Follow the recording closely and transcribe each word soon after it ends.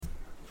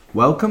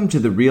Welcome to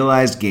the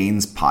Realized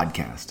Gains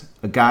Podcast,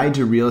 a guide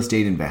to real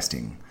estate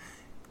investing.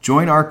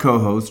 Join our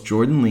co-hosts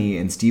Jordan Lee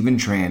and Stephen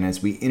Tran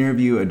as we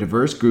interview a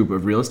diverse group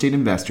of real estate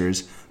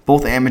investors,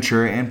 both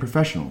amateur and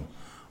professional.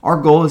 Our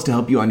goal is to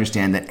help you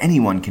understand that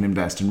anyone can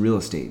invest in real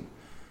estate.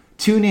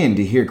 Tune in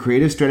to hear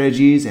creative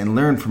strategies and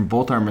learn from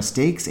both our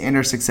mistakes and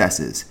our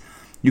successes.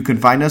 You can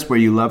find us where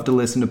you love to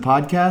listen to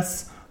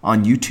podcasts,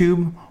 on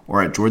YouTube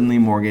or at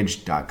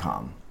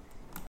jordanleemortgage.com.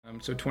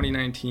 So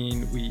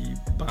 2019, we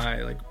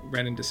buy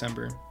right in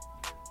December.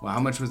 Well, how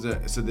much was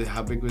it? So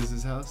how big was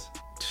this house?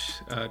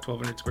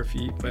 1,200 square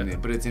feet.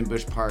 But it's in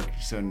Bush Park.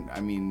 So,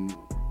 I mean,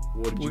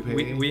 what did you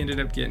pay? We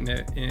ended up getting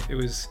it. It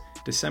was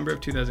December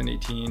of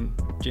 2018.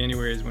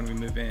 January is when we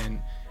move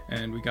in.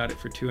 And we got it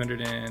for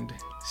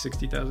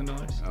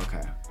 $260,000.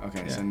 Okay.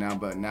 Yeah. So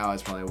now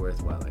it's probably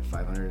worth what, like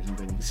 500 or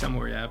something?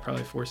 Somewhere, yeah,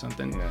 probably four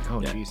something. Yeah. Oh,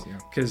 geez, yeah.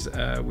 Because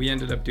we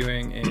ended up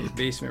doing a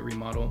basement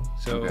remodel.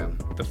 So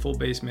the full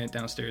basement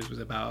downstairs was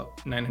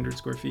about 900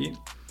 square feet.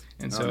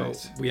 And so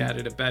nice. we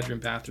added a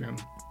bedroom, bathroom.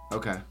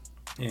 Okay.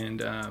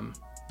 And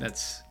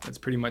that's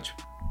pretty much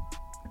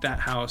that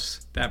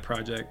house, that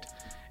project.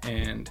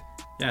 And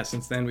yeah,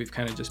 since then we've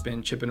kind of just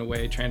been chipping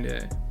away, trying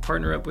to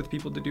partner up with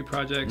people to do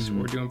projects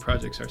or doing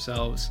projects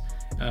ourselves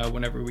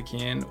whenever we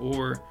can,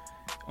 or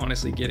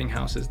honestly getting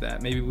houses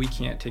that maybe we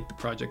can't take the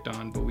project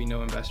on, but we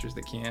know investors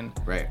that can,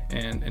 right?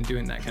 And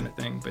doing that kind of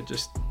thing, but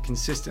just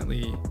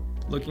consistently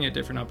looking at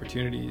different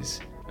opportunities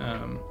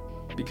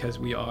because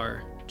we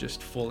are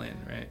just full in,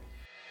 right?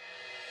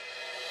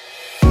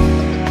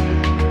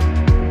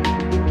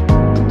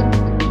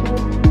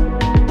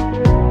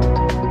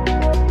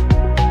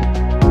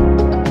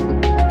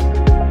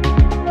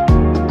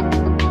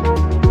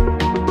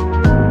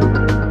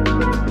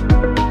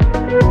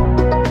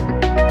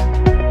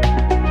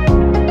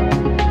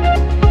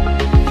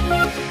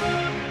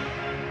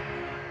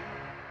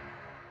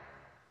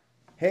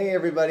 Hey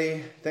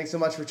everybody, thanks so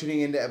much for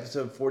tuning in to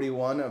episode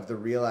 41 of the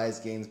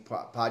Realized Gains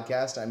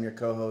podcast. I'm your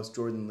co-host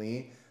Jordan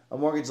Lee, a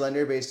mortgage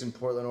lender based in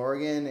Portland,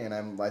 Oregon, and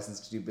I'm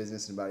licensed to do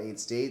business in about 8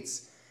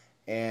 states,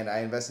 and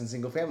I invest in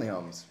single family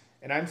homes.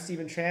 And I'm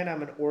Stephen Tran.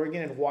 I'm an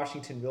Oregon and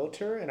Washington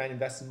realtor, and I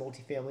invest in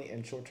multifamily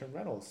and short-term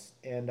rentals.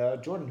 And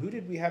Jordan, who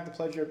did we have the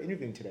pleasure of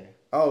interviewing today?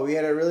 Oh, we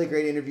had a really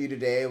great interview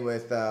today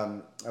with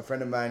a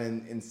friend of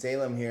mine in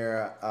Salem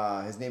here.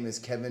 His name is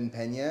Kevin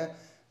Peña.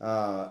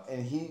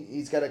 And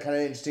he's got a kind of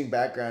interesting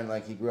background.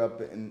 Like, he grew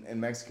up in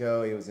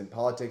Mexico. He was in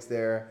politics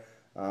there,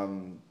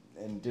 and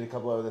did a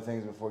couple of other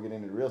things before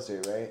getting into real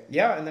estate, right?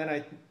 Yeah, and then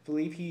I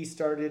believe he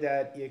started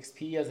at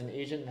EXP as an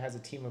agent and has a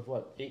team of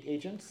 8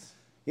 agents?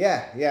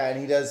 Yeah, and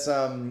he does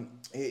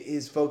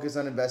his focus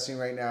on investing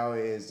right now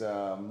is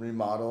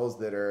remodels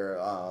that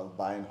are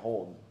buy and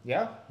hold.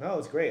 Yeah, no,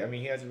 it's great. I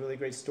mean, he has a really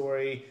great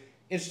story,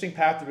 interesting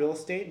path to real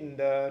estate, and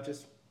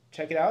just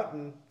check it out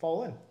and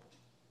follow in.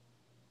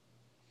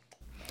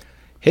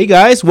 Hey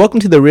guys, welcome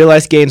to the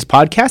Realized Gains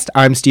podcast.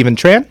 I'm Stephen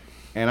Tran.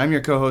 And I'm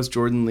your co-host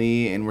Jordan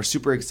Lee, and we're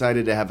super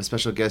excited to have a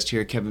special guest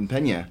here, Kevin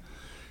Peña.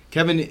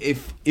 Kevin,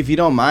 if you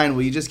don't mind,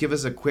 will you just give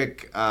us a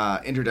quick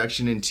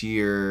introduction into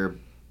your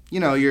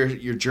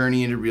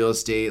journey into real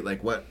estate,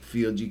 like what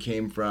field you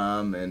came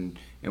from and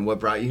what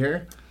brought you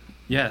here?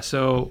 Yeah,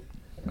 so,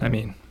 I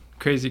mean,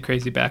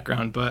 crazy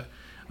background, but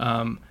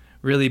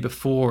really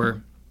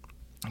before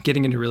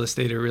getting into real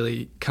estate or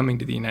really coming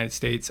to the United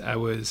States, I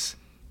was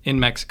in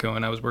Mexico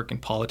and I was working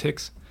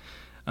politics.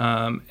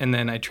 And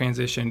then I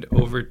transitioned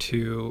over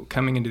to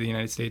coming into the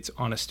United States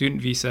on a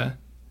student visa,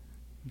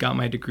 got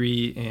my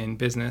degree in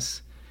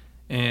business.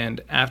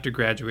 And after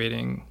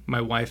graduating, my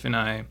wife and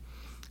I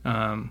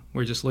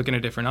were just looking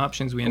at different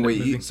options. We ended up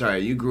moving.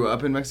 You grew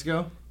up in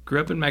Mexico? Grew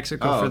up in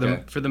Mexico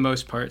okay. for the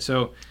most part.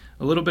 So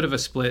a little bit of a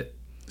split.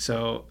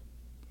 So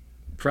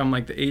from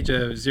the age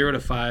of 0 to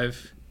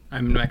 5,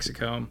 I'm in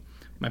Mexico.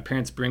 My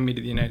parents bring me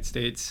to the United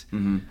States.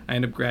 Mm-hmm. I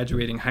end up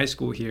graduating high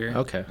school here.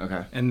 Okay.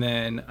 And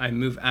then I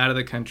move out of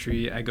the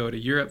country. I go to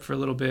Europe for a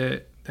little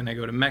bit. Then I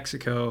go to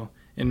Mexico.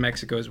 In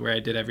Mexico is where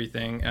I did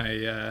everything.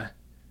 I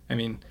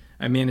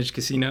managed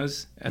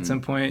casinos at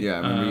some point. Yeah, I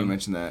remember you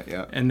mentioned that.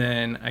 Yeah. And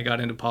then I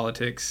got into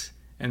politics.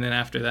 And then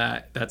after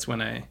that, that's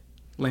when I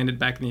landed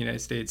back in the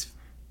United States,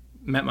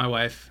 met my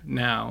wife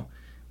now.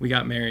 We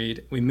got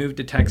married. We moved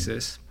to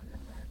Texas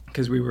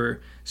because we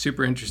were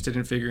super interested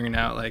in figuring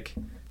out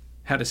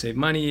how to save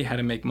money, how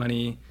to make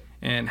money,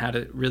 and how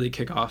to really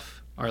kick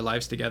off our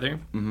lives together.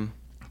 Mm-hmm.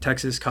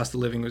 Texas, cost of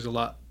living was a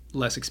lot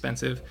less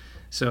expensive.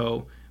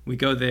 So we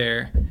go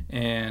there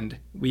and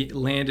we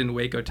land in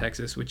Waco,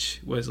 Texas, which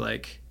was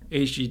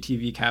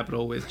HGTV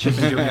capital with Chip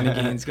and Joanna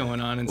Gaines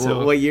going on. And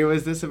so what year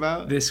was this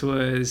about? This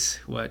was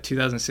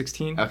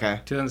 2016?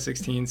 Okay.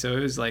 2016. So it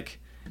was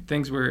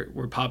things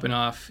were popping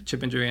off.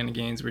 Chip and Joanna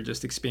Gaines were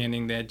just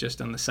expanding. They had just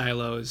done the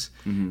silos.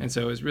 Mm-hmm. And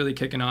so it was really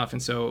kicking off.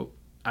 And so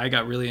I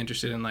got really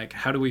interested in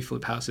how do we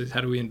flip houses?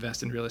 How do we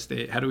invest in real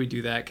estate? How do we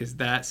do that? Because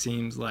that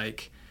seems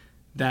like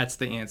that's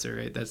the answer,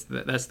 right?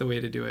 That's the way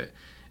to do it.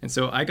 And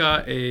so I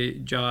got a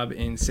job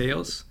in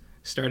sales.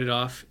 started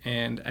off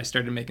and I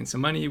started making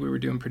some money. We were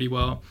doing pretty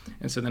well.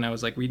 And so then I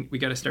was like, we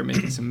got to start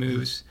making some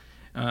moves.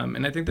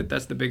 And I think that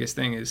that's the biggest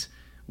thing is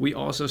we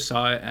also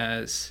saw it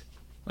as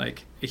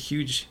like a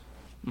huge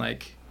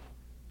like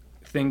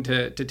thing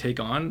to take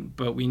on.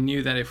 But we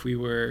knew that if we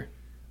were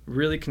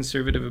really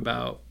conservative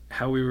about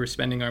how we were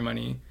spending our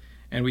money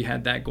and we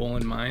had that goal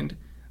in mind,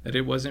 that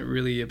it wasn't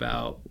really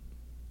about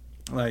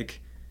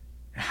like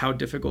how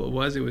difficult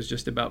it was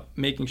just about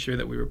making sure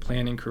that we were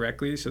planning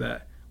correctly so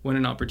that when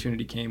an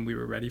opportunity came, we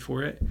were ready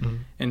for it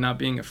and not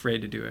being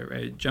afraid to do it,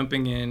 right?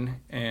 Jumping in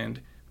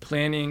and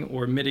planning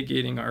or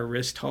mitigating our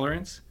risk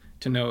tolerance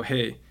to know,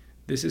 hey,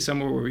 this is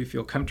somewhere where we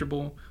feel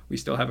comfortable. We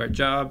still have our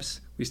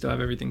jobs. We still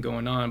have everything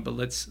going on, but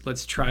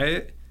let's try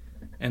it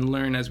and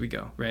learn as we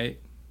go, right?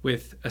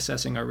 With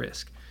assessing our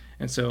risk.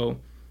 And so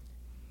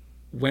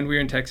when we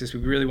were in Texas, we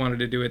really wanted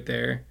to do it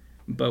there,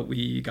 but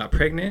we got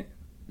pregnant.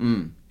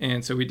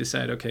 And so we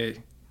decided,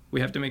 okay,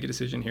 we have to make a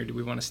decision here. Do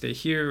we want to stay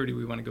here or do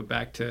we want to go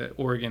back to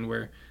Oregon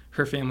where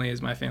her family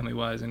is, my family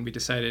was? And we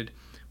decided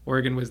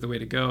Oregon was the way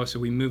to go. So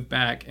we moved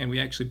back and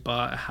we actually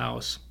bought a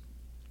house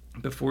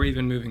before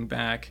even moving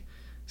back,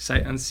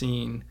 sight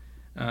unseen.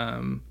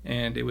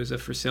 And it was a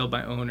for sale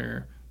by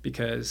owner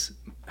because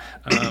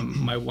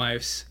my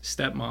wife's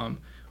stepmom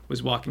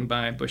was walking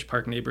by Bush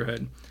Park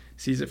neighborhood,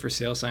 sees it for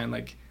sale sign,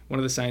 like one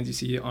of the signs you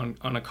see on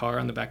a car,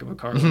 on the back of a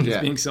car when it's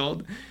being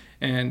sold.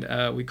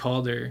 And we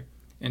called her,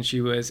 and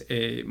she was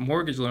a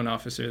mortgage loan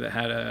officer that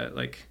had a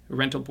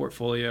rental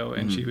portfolio,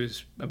 and she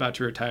was about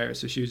to retire,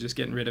 so she was just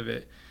getting rid of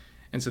it.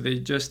 And so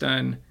they'd just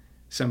done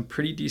some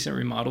pretty decent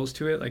remodels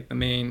to it, like the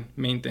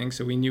main thing.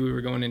 So we knew we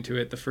were going into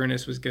it. The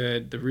furnace was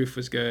good, the roof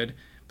was good,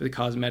 but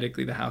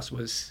cosmetically the house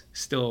was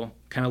still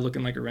kind of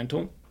looking like a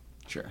rental.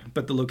 Sure.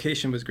 But the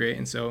location was great,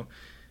 and so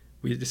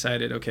we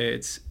decided, okay,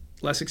 it's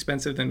less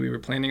expensive than we were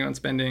planning on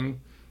spending.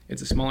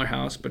 It's a smaller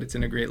house, but it's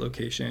in a great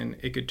location.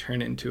 It could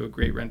turn into a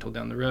great rental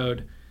down the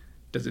road.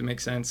 Does it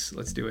make sense?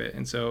 Let's do it.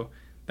 And so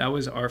that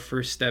was our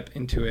first step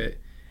into it.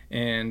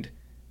 And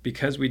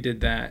because we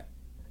did that,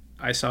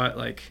 I saw it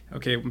like,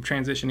 okay, I'm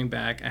transitioning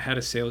back. I had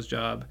a sales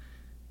job.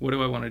 What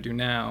do I want to do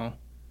now?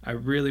 I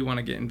really want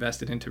to get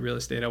invested into real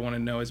estate. I want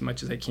to know as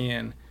much as I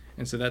can.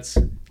 And so that's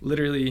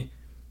literally,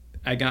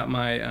 I got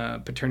my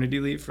paternity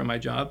leave from my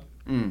job.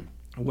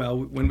 Well,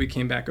 when we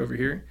came back over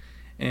here.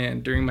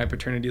 And during my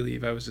paternity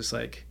leave, I was just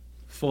like,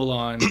 full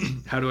on,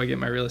 how do I get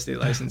my real estate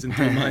license in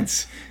 3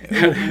 months?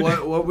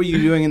 What were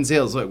you doing in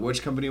sales? Like,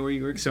 which company were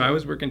you working So I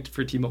was working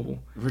for T-Mobile.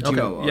 For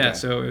T-Mobile, okay. Yeah,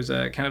 so it was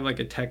kind of like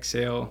a tech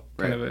sale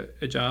kind of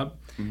a job.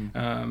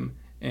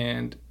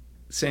 And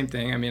same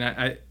thing. I mean,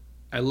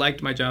 I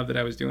liked my job that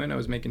I was doing. I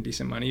was making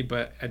decent money,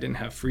 but I didn't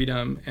have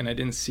freedom, and I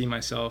didn't see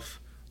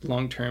myself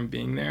long-term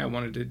being there. I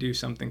wanted to do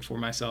something for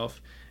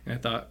myself, and I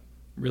thought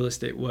real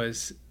estate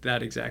was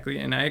that exactly.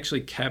 And I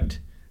actually kept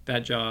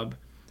that job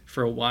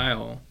for a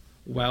while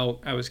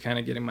I was kind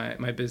of getting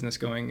my business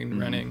going and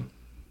running.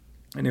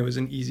 And it was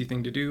an easy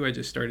thing to do. I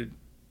just started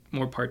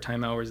more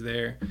part-time hours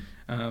there.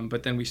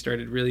 But then we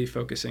started really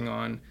focusing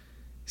on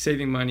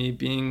saving money,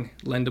 being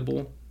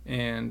lendable,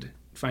 and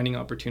finding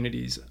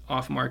opportunities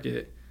off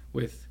market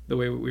with the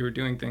way we were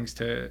doing things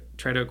to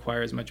try to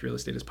acquire as much real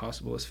estate as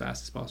possible, as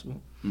fast as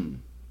possible.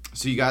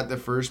 So you got the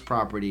first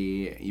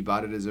property, you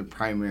bought it as a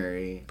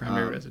primary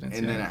residence.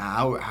 And then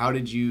how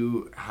did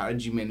you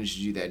manage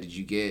to do that?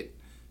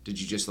 Did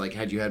you just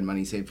had you had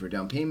money saved for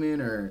down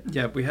payment or?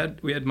 Yeah, we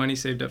had money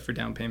saved up for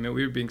down payment.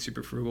 We were being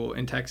super frugal.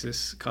 In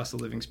Texas, cost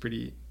of living's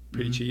pretty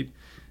cheap.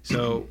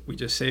 So we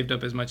just saved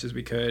up as much as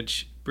we could.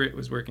 Britt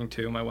was working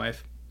too. My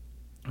wife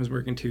was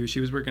working too. She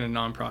was working a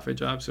nonprofit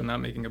job, so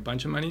not making a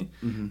bunch of money,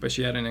 but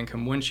she had an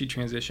income. When she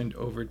transitioned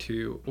over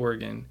to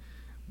Oregon,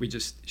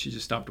 she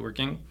just stopped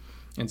working.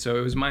 And so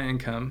it was my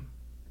income.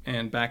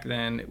 And back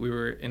then we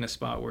were in a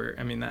spot where,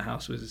 I mean, that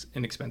house was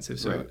inexpensive,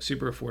 so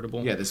super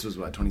affordable. Yeah, this was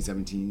what,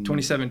 2017?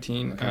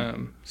 2017, okay.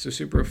 So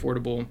super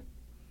affordable.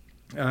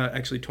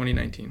 Actually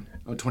 2019.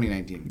 Oh,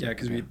 2019. Yeah,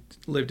 because we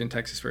lived in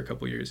Texas for a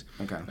couple years.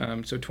 Okay.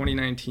 So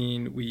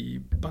 2019 we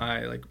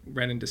buy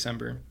right in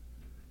December.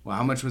 Well,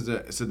 how much was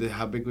it? So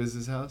how big was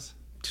this house?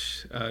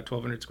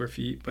 1,200 square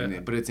feet.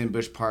 But it's in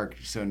Bush Park,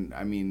 so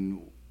I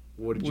mean,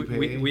 what did you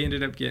pay? We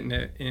ended up getting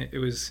it. It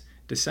was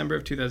December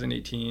of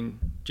 2018.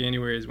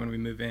 January is when we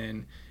move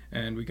in,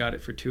 and we got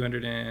it for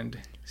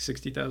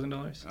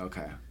 $260,000.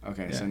 Okay.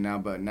 Yeah. So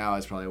now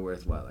it's probably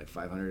worth what, like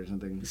 500 or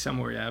something?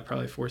 Somewhere, yeah,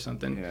 probably 4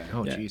 something. Yeah.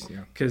 Oh, jeez,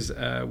 yeah. Because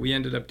we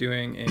ended up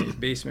doing a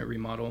basement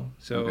remodel.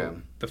 So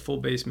the full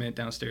basement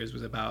downstairs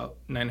was about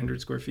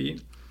 900 square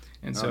feet,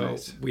 and so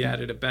we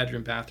added a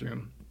bedroom,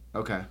 bathroom.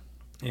 Okay.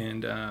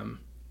 And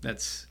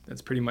that's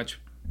pretty much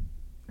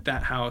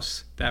that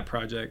house, that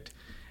project,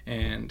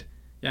 and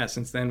yeah,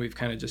 since then we've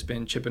kind of just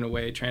been chipping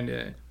away, trying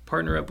to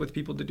partner up with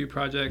people to do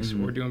projects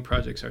or doing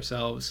projects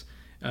ourselves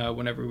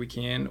whenever we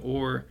can,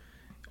 or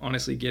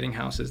honestly getting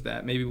houses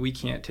that maybe we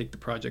can't take the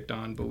project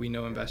on, but we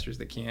know investors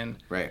that can,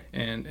 right?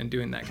 And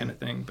doing that kind of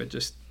thing, but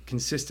just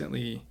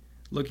consistently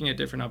looking at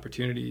different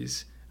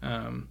opportunities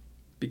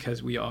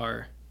because we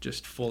are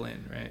just full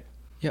in, right?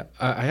 Yeah,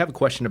 I have a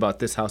question about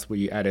this house where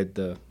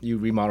you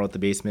remodeled the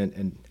basement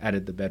and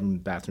added the bedroom,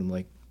 bathroom.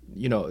 Like,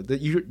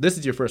 this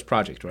is your first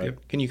project, right?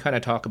 Yep. Can you kind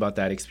of talk about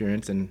that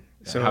experience and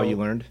how you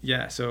learned?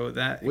 Yeah, so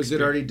that Was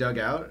it already dug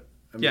out?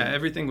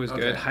 Everything was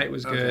good. Height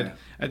was good. Okay.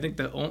 I think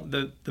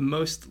the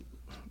most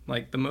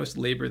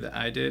labor that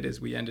I did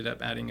is we ended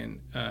up adding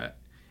an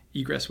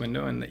egress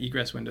window, and the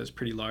egress window is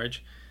pretty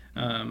large.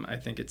 I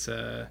think it's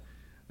like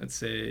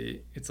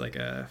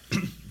a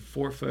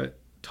 4 foot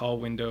tall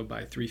window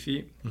by 3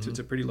 feet, so it's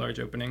a pretty large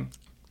opening.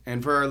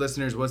 And for our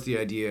listeners, what's the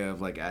idea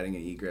of like adding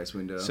an egress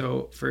window?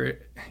 So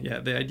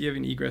the idea of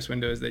an egress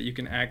window is that you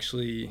can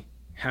actually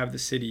have the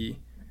city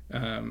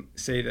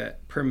say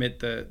that permit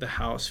the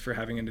house for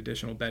having an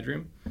additional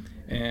bedroom,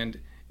 and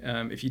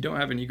if you don't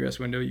have an egress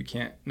window, you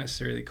can't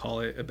necessarily call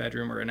it a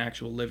bedroom or an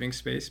actual living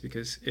space,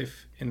 because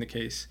if in the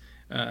case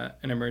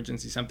an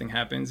emergency, something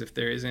happens, if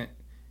there isn't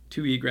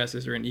 2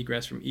 egresses or an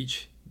egress from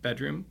each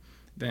bedroom,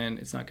 then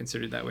it's not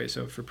considered that way.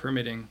 So for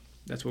permitting,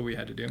 that's what we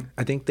had to do.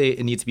 I think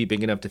it needs to be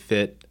big enough to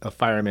fit a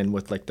fireman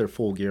with like their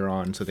full gear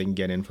on, so they can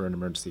get in for an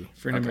emergency.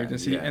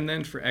 Yeah. And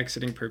then for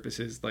exiting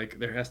purposes, like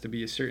there has to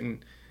be a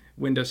certain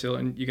windowsill,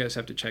 and you guys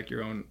have to check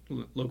your own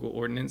local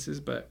ordinances,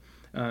 but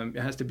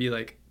it has to be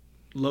like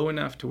low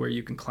enough to where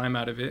you can climb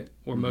out of it,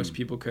 or most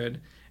people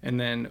could, and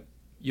then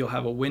you'll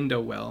have a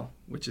window well,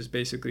 which is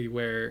basically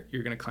where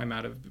you're going to climb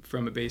out of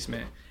from a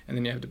basement, and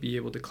then you have to be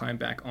able to climb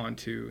back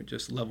onto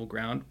just level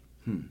ground.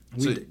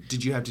 So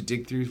did you have to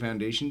dig through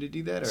foundation to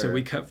do that? Or? So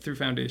we cut through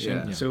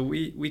foundation. Yeah. So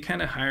we kind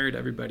of hired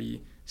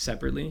everybody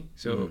separately.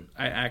 So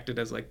I acted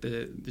as like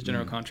the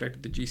general contractor,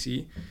 the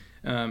GC,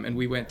 and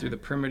we went through the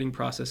permitting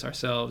process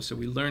ourselves. So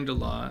we learned a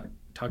lot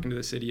talking to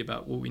the city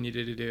about what we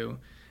needed to do,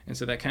 and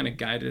so that kind of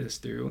guided us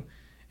through.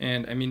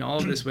 And I mean, all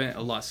of this went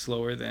a lot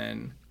slower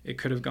than it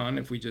could have gone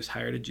if we just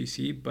hired a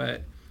GC,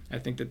 but I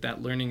think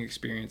that learning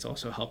experience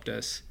also helped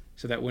us,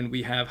 so that when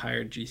we have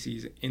hired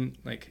GCs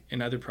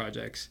in other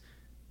projects,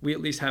 we at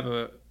least have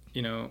a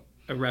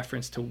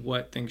reference to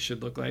what things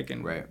should look like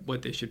and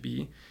what they should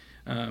be.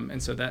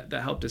 And so that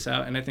helped us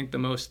out. And I think the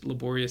most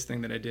laborious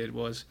thing that I did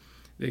was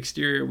the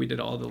exterior. We did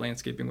all the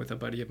landscaping with a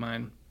buddy of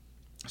mine.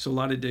 So a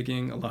lot of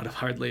digging, a lot of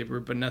hard labor,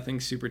 but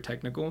nothing super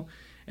technical.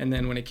 And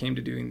then when it came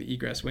to doing the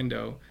egress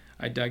window,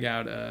 I dug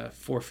out a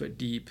 4 foot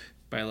deep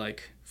by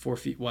like 4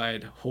 feet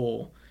wide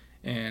hole.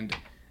 And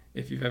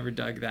if you've ever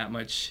dug that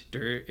much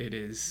dirt, it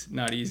is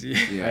not easy.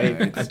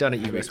 Yeah, I've done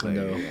an egress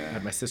window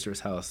at my sister's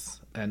house,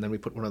 and then we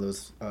put one of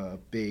those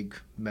big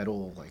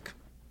metal like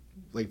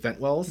vent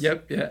wells.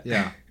 Yep.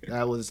 Yeah,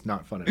 that was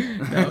not fun at all.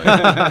 No,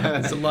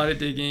 it's a lot of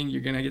digging.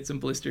 You're gonna get some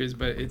blisters,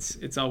 but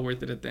it's all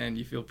worth it at the end.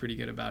 You feel pretty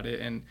good about it,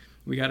 and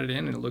we got it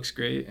in, and it looks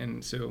great,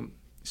 and so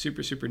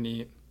super super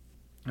neat.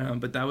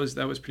 But that was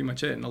pretty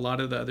much it, and a lot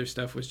of the other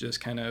stuff was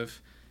just kind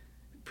of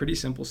pretty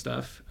simple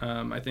stuff.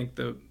 I think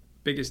the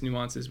biggest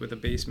nuances with a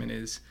basement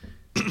is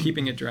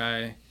keeping it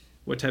dry,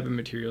 what type of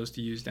materials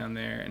to use down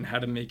there, and how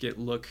to make it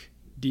look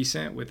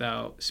decent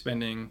without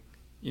spending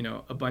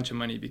a bunch of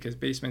money, because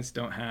basements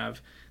don't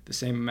have the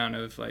same amount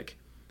of like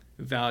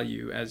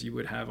value as you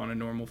would have on a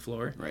normal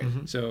floor. Right.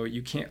 So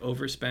you can't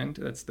overspend.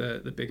 That's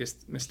the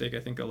biggest mistake I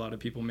think a lot of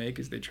people make,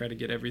 is they try to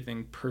get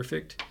everything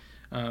perfect,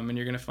 and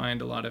you're going to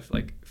find a lot of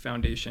like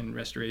foundation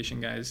restoration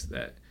guys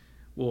that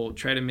will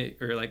try to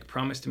make, or like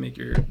promise to make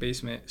your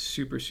basement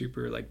super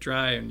super like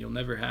dry, and you'll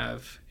never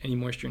have any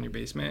moisture in your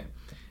basement.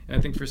 And I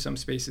think for some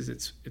spaces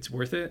it's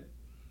worth it,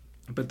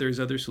 but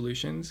there's other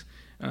solutions.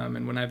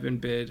 And when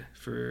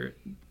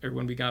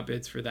when we got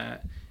bids for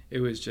that, it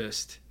was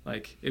just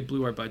like it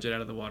blew our budget out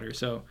of the water.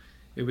 So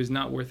it was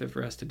not worth it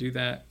for us to do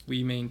that.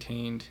 We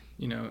maintained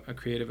a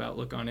creative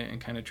outlook on it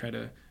and kind of try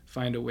to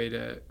find a way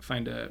to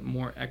find a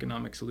more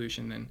economic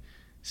solution than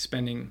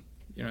spending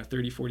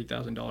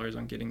 $30,000-$40,000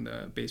 on getting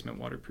the basement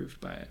waterproofed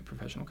by a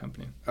professional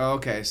company.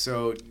 Okay,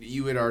 so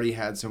you had already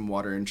had some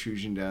water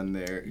intrusion down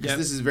there, because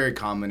this is very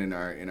common in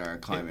our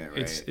climate,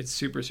 right? It's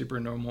super super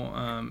normal,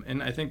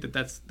 and I think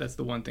that's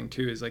the one thing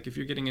too, is like if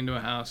you're getting into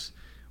a house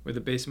where the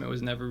basement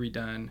was never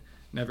redone,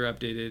 never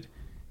updated,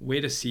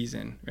 wait a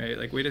season, right?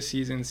 Like wait a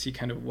season, see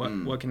kind of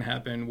what can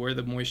happen, where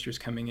the moisture's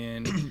coming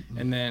in,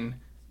 and then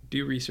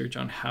do research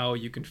on how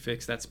you can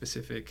fix that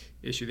specific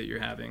issue that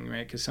you're having,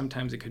 right? Because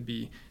sometimes it could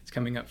be it's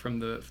coming up from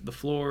the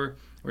floor,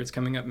 or it's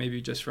coming up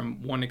maybe just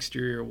from one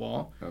exterior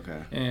wall.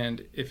 Okay.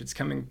 And if it's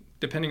coming,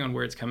 depending on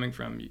where it's coming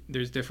from,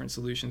 there's different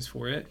solutions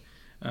for it.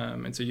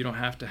 And so you don't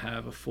have to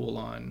have a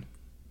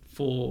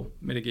full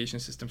mitigation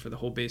system for the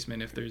whole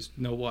basement if there's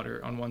no water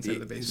on one side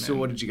of the basement. So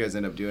what did you guys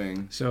end up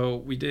doing? So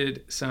we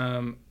did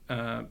some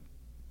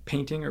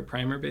painting or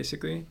primer,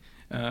 basically.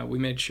 We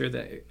made sure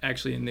that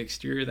actually in the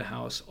exterior of the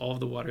house, all of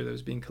the water that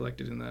was being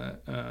collected in the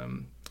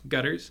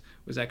gutters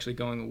was actually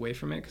going away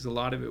from it, because a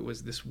lot of it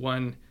was this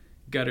one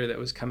gutter that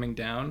was coming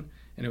down,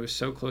 and it was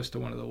so close to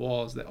one of the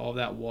walls that all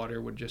that water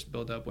would just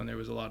build up when there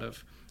was a lot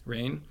of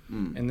rain.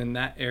 And then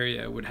that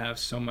area would have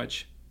so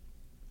much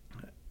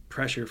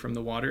pressure from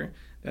the water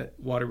that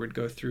water would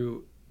go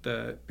through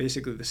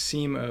basically the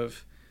seam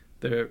of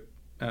the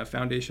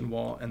foundation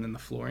wall, and then the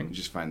flooring. You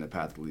just find the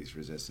path of least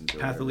resistance.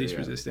 Path of least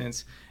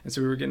resistance. And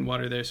so we were getting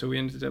water there. So we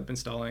ended up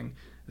installing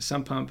a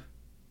sump pump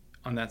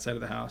on that side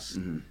of the house,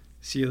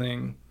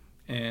 ceiling,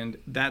 and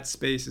that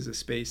space is a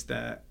space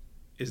that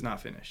is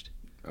not finished.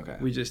 Okay.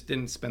 We just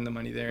didn't spend the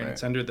money there, and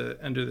it's under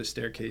the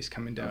staircase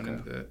coming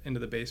down into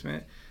the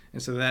basement.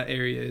 And so that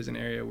area is an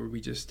area where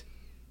we just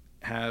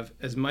have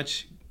as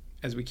much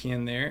as we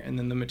can there, and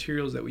then the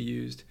materials that we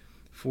used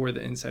for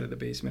the inside of the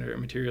basement are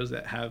materials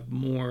that have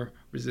more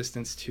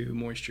resistance to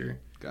moisture.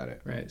 Got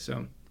it. Right.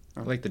 So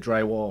like the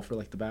drywall for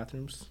like the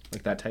bathrooms,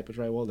 like that type of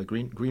drywall, the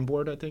green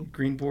board, I think.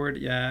 Green board,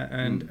 yeah.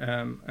 And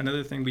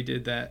another thing we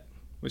did that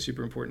was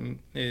super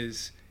important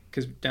is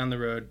because down the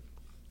road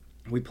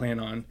we plan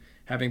on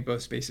having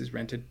both spaces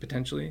rented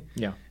potentially.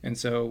 Yeah. And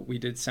so we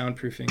did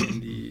soundproofing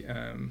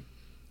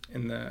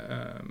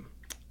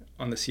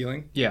on the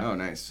ceiling. Yeah. Oh,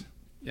 nice.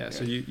 Yeah,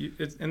 so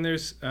and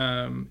there's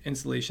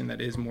insulation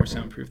that is more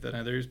soundproof than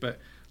others, but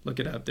look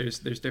it up. There's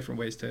different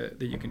ways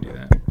that you can do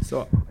that.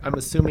 So I'm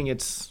assuming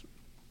it's,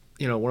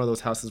 one of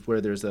those houses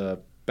where there's a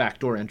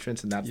backdoor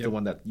entrance, and that's the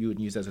one that you would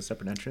use as a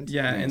separate entrance.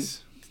 Yeah,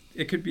 nice.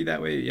 And it could be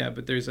that way. Yeah,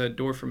 but there's a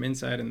door from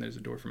inside and there's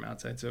a door from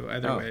outside. So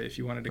either way, if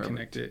you wanted to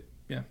connect it,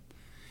 yeah.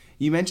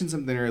 You mentioned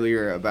something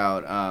earlier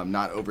about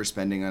not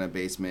overspending on a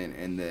basement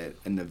and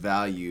the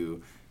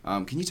value.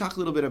 Can you talk a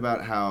little bit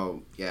about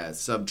how,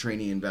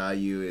 subterranean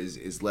value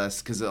is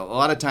less? Because a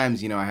lot of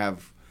times, I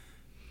have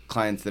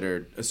clients that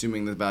are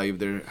assuming the value of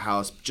their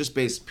house just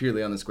based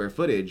purely on the square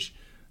footage.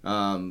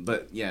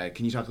 But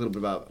can you talk a little bit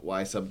about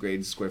why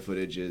subgrade square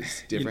footage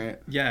is different?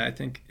 Yeah, I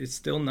think it's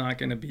still not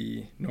going to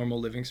be normal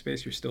living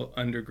space. You're still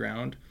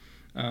underground.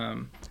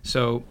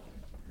 So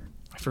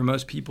for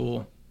most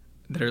people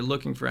that are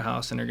looking for a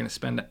house and are going to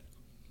spend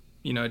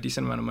a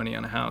decent amount of money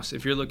on a house.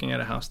 If you're looking at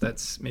a house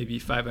that's maybe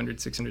 $500,000,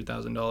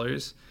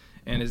 $600,000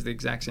 and is the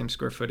exact same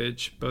square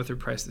footage, both are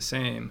priced the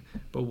same,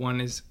 but one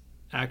is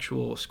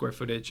actual square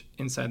footage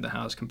inside the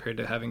house compared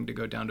to having to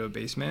go down to a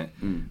basement.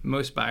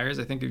 Most buyers,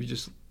 I think if you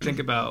just think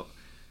about,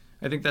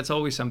 I think that's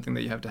always something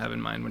that you have to have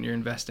in mind when you're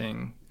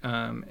investing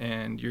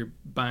and you're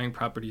buying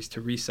properties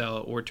to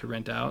resell or to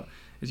rent out,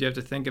 is you have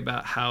to think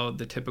about how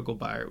the typical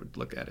buyer would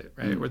look at it,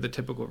 right? Or the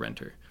typical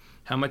renter.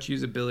 How much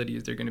usability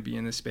is there going to be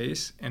in this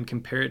space, and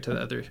compare it to the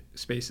other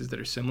spaces that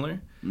are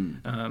similar.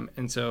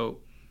 And so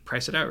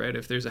price it out, right?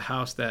 If there's a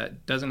house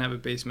that doesn't have a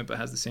basement but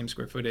has the same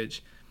square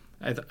footage,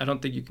 I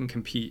don't think you can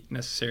compete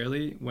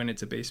necessarily when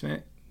it's a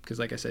basement, because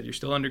like I said, you're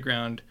still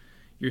underground.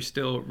 You're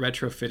still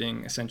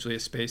retrofitting essentially a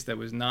space that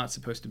was not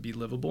supposed to be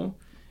livable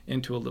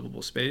into a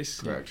livable space.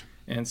 Correct.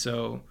 And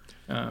so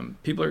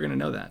people are going to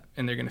know that,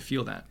 and they're going to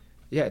feel that.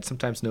 Yeah, it's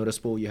sometimes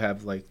noticeable. You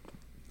have like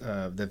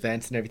the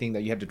vents and everything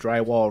that you have to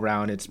drywall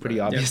around. It's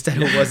pretty obvious that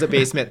it was a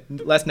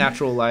basement. Less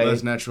natural light.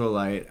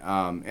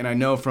 And I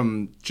know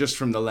from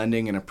the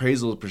lending and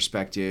appraisal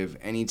perspective,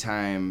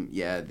 anytime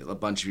a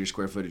bunch of your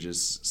square footage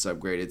is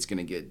subgrade, it's going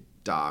to get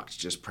docked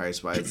just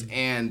price wise.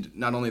 And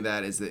not only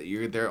that, is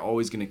that they're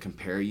always going to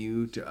compare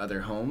you to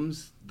other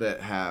homes that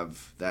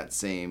have that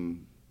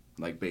same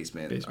like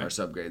basement. Or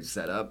subgrade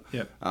setup.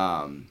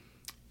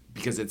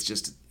 Because it's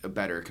just a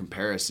better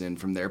comparison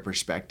from their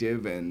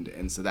perspective,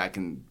 and so that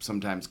can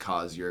sometimes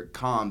cause your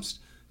comps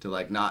to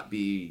like not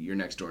be your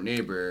next door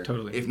neighbor.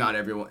 Totally.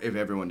 If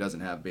everyone doesn't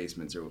have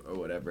basements or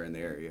whatever in the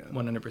area.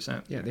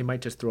 100%. Yeah, they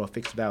might just throw a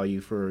fixed value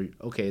for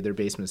their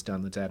basement's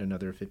done. Let's add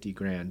another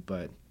 $50,000,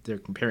 but they're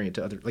comparing it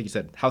to other, like you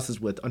said,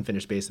 houses with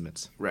unfinished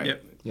basements. Right.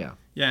 Yep. Yeah.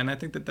 Yeah, and I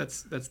think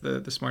that's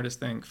the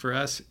smartest thing for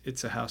us.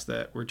 It's a house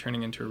that we're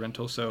turning into a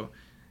rental, so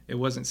it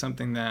wasn't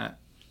something that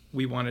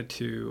we wanted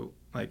to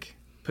like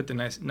put the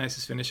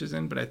nicest finishes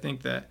in, but I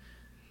think that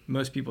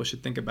most people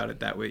should think about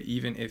it that way,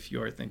 even if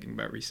you're thinking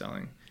about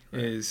reselling.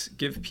 Right. Is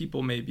give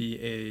people maybe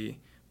a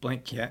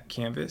blank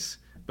canvas,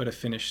 but a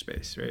finished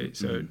space, right?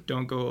 So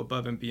don't go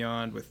above and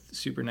beyond with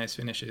super nice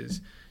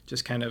finishes,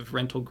 just kind of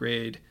rental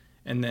grade,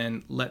 and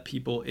then let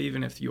people,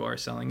 even if you are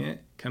selling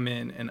it, come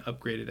in and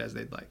upgrade it as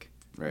they'd like.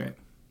 Right.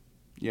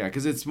 Yeah,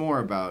 because it's more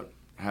about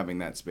having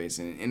that space,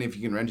 and if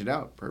you can rent it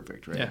out,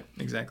 perfect, right? Yeah,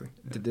 exactly.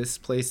 Did this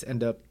place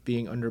end up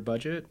being under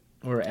budget?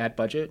 Or at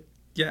budget?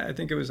 Yeah, I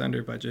think it was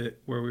under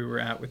budget where we were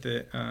at with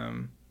it.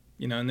 And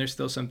there's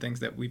still some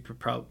things that we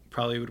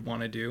probably would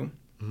want to do.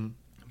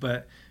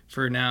 But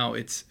for now,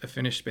 it's a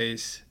finished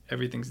space.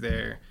 Everything's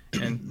there.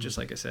 And just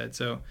like I said,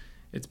 so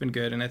it's been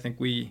good. And I think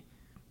we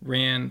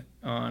ran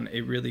on a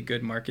really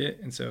good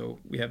market. And so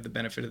we have the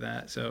benefit of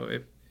that. So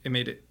it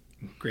made it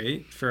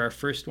great. For our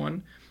first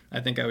one, I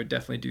think I would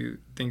definitely do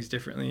things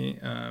differently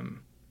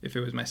if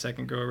it was my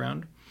second go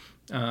around.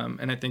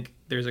 And I think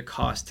there's a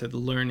cost to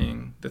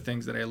learning the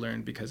things that I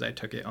learned because I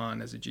took it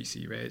on as a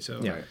GC, right?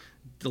 So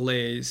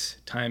delays,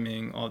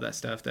 timing, all that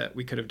stuff that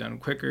we could have done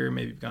quicker,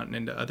 maybe gotten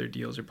into other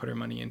deals or put our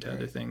money into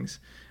other things.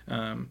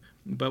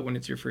 But when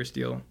it's your first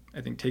deal,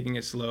 I think taking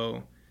it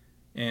slow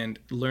and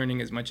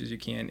learning as much as you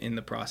can in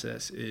the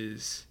process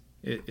is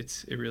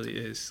it really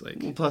is like.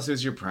 Well, plus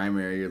it's your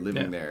primary, you're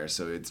living Yeah. there,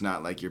 so it's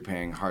not like you're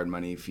paying hard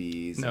money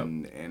fees No.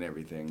 and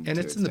everything. And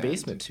to it's in the extend.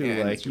 basement too.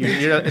 Yeah, Like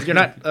it's- you're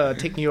not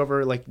taking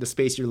over like the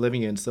space you're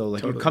living in. So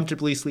like Totally. you're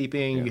comfortably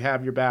sleeping. Yeah. You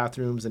have your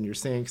bathrooms and your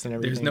sinks and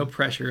everything. There's no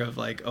pressure of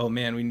like, oh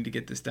man, we need to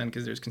get this done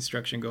because there's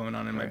construction going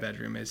on in my Right.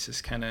 bedroom. It's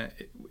just kind of,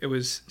 it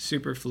was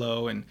super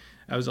flow, and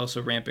I was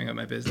also ramping up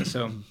my business.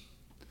 So,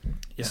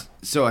 yeah,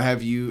 So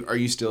are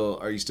you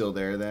still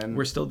there then?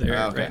 we're still there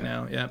Oh, okay. right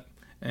now. Yeah,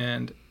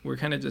 and we're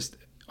kind of just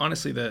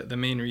honestly the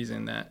main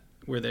reason that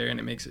we're there, and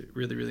it makes it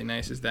really really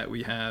nice, is that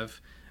we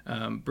have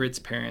Britt's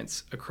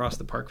parents across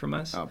the park from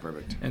us. Oh,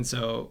 perfect. And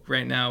so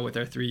right now with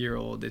our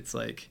 3-year-old, it's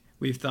like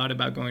we've thought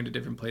about going to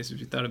different places.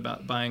 We thought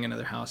about buying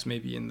another house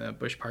maybe in the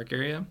Bush Park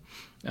area.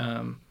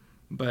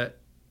 But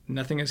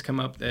nothing has come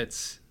up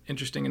that's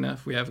interesting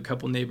enough. We have a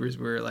couple neighbors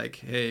where like,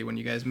 hey, when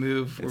you guys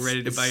move, we're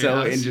ready to It's buy your so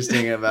house.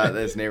 interesting about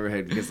this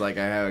neighborhood because like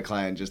I have a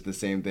client just the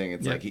same thing.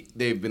 It's Yep. like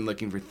they've been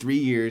looking for 3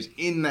 years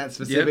in that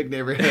specific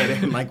neighborhood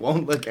and like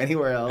won't look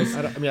anywhere else.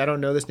 I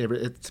don't know this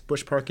neighborhood. It's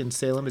Bush Park in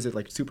Salem. Is it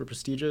like super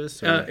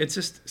prestigious? Or? It's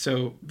just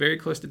so very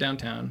close to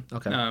downtown,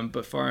 Okay.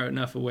 But far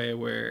enough away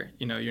where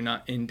you're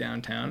not in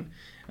downtown,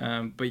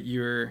 but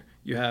you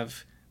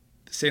have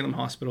Salem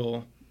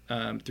Hospital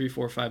 3,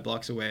 4, 5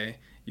 blocks away.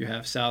 You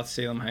have South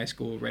Salem High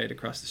School right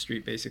across the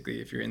street,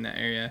 basically, if you're in that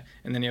area,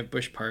 and then you have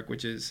Bush Park,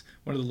 which is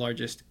one of the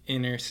largest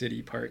inner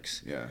city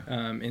parks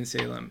in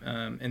Salem,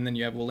 and then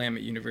you have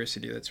Willamette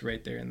University that's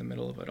right there in the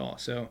middle of it all.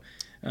 So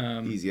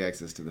Easy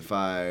access to the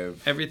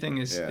 5. everything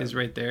is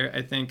right there.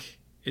 I think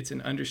it's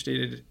an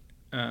understated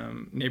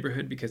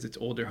neighborhood because it's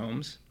older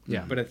homes.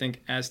 Yeah. But I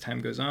think as time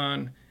goes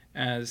on,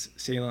 as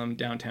Salem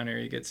downtown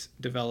area gets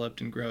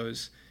developed and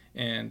grows,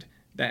 and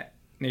that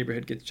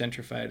neighborhood gets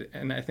gentrified,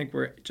 and I think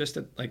we're just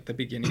at like the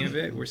beginning of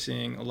it. We're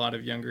seeing a lot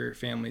of younger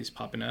families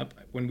popping up.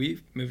 When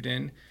we moved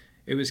in,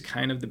 it was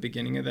kind of the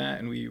beginning of that,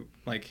 and we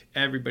like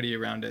everybody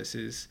around us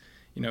is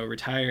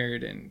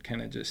retired and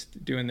kind of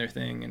just doing their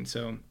thing, and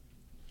so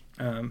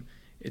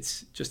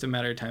it's just a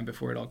matter of time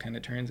before it all kind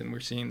of turns, and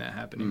we're seeing that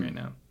happening right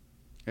now.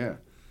 Yeah.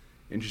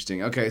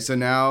 Interesting. Okay,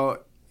 so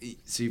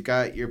you've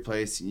got your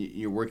place,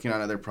 you're working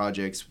on other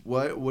projects.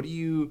 What do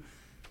you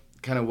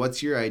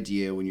what's your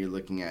idea when you're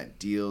looking at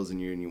deals and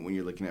when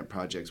you're looking at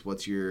projects?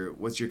 What's your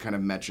kind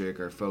of metric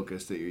or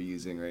focus that you're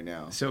using right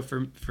now? So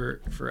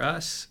for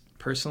us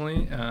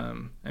personally,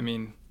 I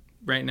mean,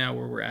 right now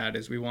where we're at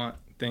is we want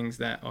things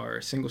that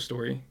are single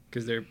story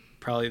because they're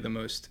probably the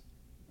most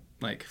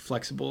like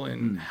flexible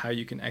in how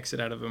you can exit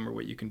out of them or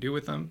what you can do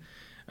with them.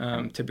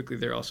 Typically,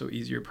 they're also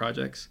easier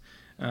projects,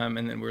 and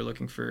then we're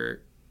looking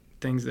for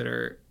things that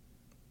are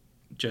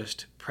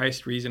just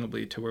priced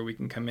reasonably to where we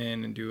can come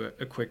in and do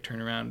a quick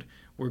turnaround.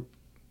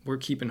 We're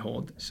keep and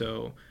hold,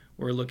 so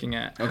we're looking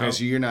at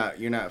So you're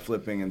not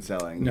flipping and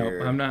selling. No,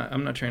 I'm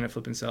not trying to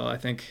flip and sell. I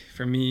think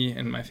for me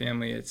and my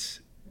family, it's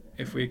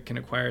if we can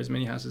acquire as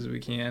many houses as we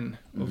can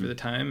over the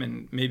time,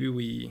 and maybe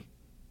we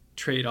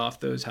trade off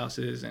those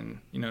houses and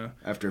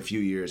after a few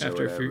years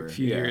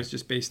years,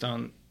 just based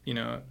on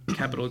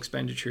capital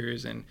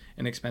expenditures and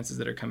expenses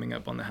that are coming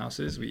up on the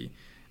houses, we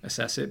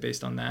assess it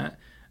based on that.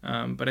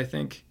 But I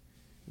think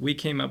we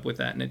came up with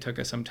that, and it took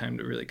us some time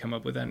to really come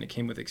up with that, and it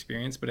came with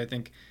experience. But I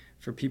think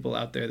for people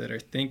out there that are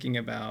thinking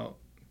about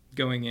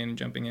going in,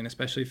 jumping in,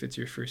 especially if it's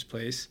your first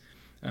place,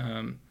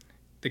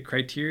 the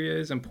criteria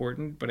is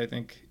important, but I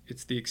think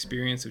it's the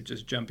experience of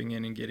just jumping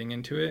in and getting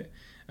into it.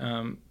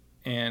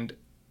 And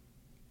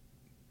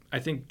I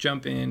think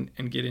jump in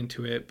and get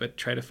into it, but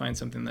try to find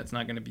something that's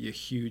not going to be a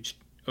huge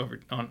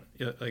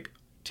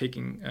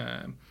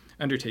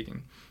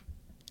undertaking.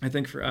 I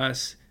think for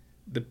us,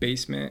 the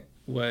basement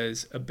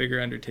was a bigger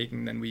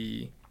undertaking than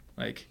we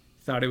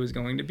thought it was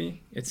going to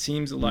be. It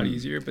seems a lot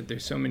easier, but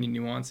there's so many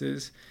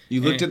nuances.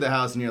 You looked at the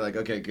house and you're like,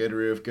 okay, good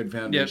roof, good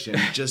foundation,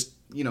 Yep. just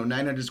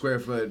 900 square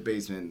foot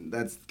basement.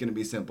 That's gonna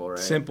be simple, right?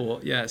 Simple,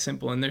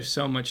 and there's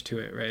so much to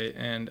it, right?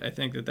 And I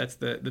think that's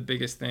the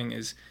biggest thing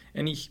is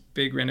any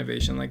big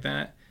renovation like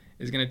that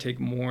is going to take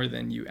more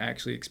than you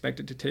actually expect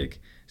it to take.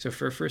 So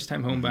for a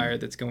first-time home buyer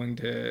that's going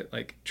to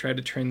try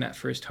to turn that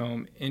first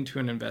home into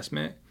an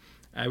investment,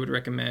 I would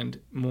recommend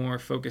more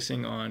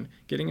focusing on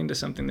getting into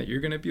something that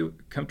you're going to be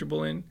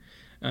comfortable in,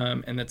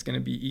 and that's going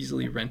to be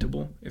easily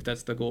rentable if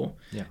that's the goal.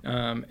 Yeah.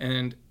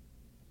 And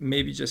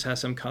maybe just has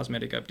some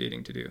cosmetic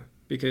updating to do,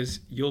 because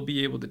you'll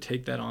be able to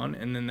take that on,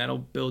 and then that'll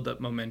build up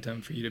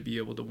momentum for you to be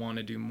able to want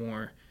to do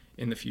more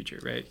in the future,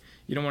 right?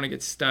 You don't want to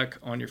get stuck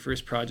on your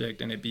first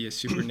project and it be a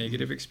super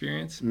negative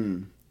experience.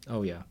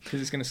 Oh, yeah.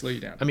 Because it's going to slow you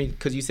down. I mean,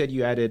 because you said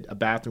you added a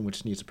bathroom,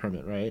 which needs a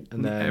permit, right?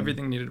 And then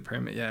everything needed a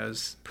permit. Yeah, it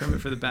was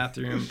permit for the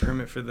bathroom,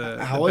 permit for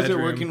the How was it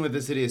bedroom. working with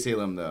the city of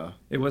Salem, though?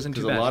 It wasn't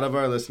too Because bad. a lot of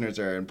our listeners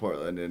are in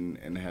Portland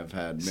and have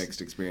had mixed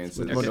experiences.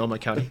 with Multnomah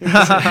County.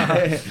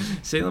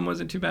 Salem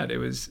wasn't too bad. It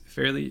was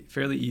fairly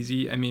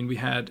easy. I mean, we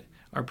had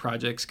our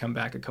projects come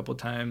back a couple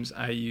times.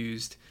 I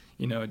used,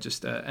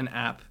 just an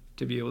app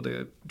to be able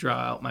to draw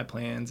out my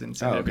plans and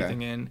send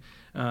everything in.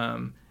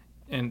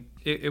 And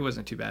it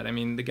wasn't too bad. I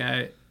mean, the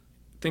guy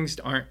things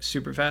aren't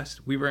super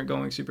fast. We weren't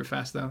going super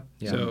fast though,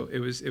 Yeah. so it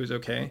was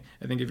okay.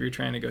 I think if you're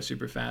trying to go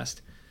super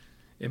fast,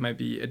 it might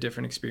be a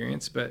different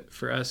experience. But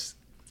for us,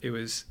 it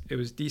was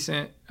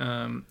decent.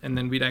 And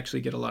then we'd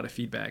actually get a lot of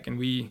feedback, and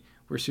we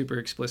were super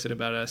explicit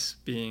about us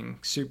being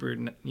super,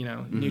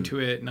 new to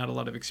it, not a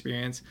lot of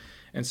experience,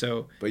 and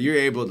so. But you're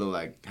able to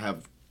like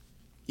have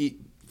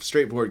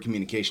straightforward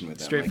communication with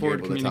them.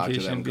 Straightforward like you're able to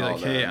communication. talk to them, Be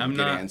like, call hey, them, I'm get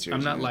not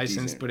answers,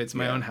 licensed, decent. but it's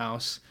my own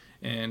house,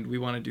 and we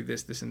want to do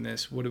this, this, and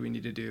this. What do we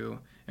need to do?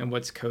 And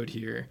what's code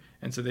here?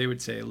 And so they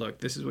would say, look,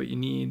 this is what you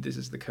need. This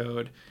is the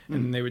code.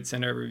 And then they would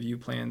send our review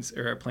plans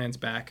or our plans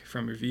back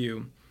from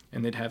review,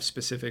 and they'd have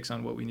specifics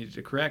on what we needed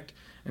to correct.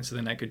 And so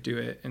then I could do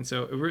it. And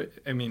so,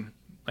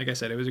 like I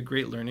said, it was a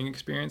great learning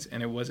experience,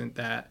 and it wasn't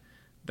that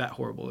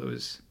horrible. It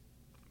was,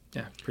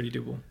 pretty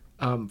doable.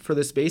 For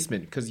this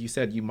basement, because you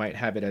said you might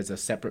have it as a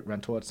separate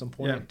rental at some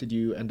point. Yeah. Did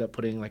you end up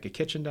putting like a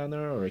kitchen down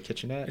there or a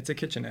kitchenette? It's a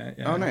kitchenette.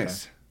 Yeah. Oh,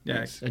 nice. Yeah,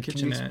 Nice. And can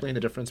you explain the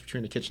difference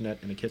between a kitchenette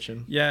and a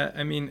kitchen? Yeah,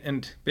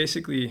 and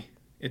basically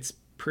it's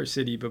per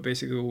city, but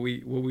basically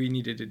what we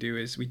needed to do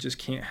is we just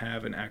can't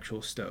have an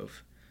actual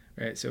stove,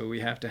 right? So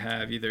we have to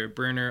have either a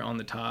burner on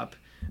the top.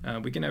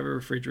 We can have a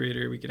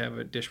refrigerator. We could have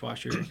a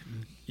dishwasher.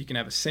 You can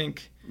have a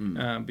sink,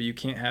 but you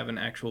can't have an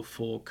actual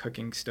full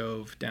cooking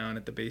stove down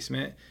at the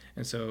basement.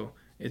 And so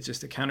it's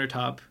just a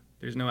countertop.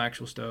 There's no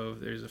actual stove.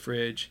 There's a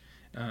fridge,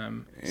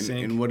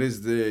 sink. And what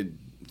is the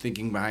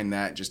thinking behind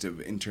that, just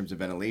in terms of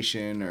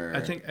ventilation, or?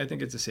 I think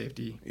it's a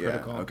safety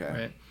protocol,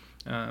 okay.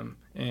 right?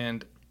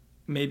 And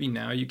maybe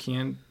now you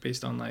can,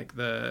 based on like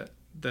the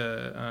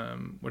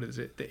what is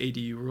it, the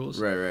ADU rules,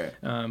 Right.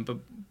 But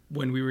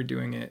when we were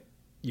doing it,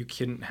 you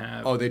couldn't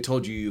have. Oh, they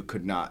told you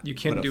could not. You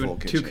can't put a do full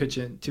two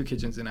kitchen. two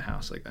kitchens in a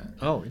house like that.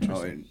 Oh,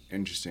 interesting.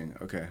 Interesting.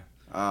 Okay.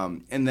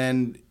 And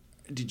then,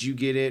 did you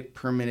get it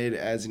permitted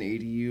as an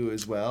ADU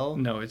as well?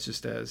 No, it's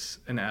just as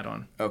an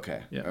add-on.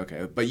 Okay. Yeah.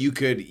 Okay. But you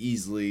could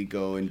easily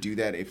go and do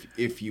that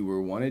if you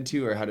were wanted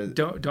to, or how does?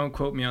 Don't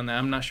quote me on that.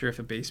 I'm not sure if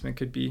a basement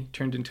could be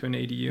turned into an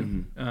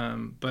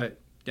ADU.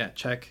 But yeah,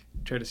 try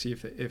to see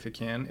if it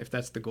can. If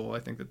that's the goal, I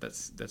think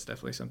that's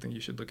definitely something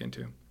you should look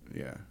into.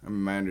 Yeah. I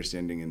mean, my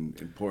understanding in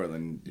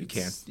Portland, You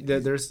can.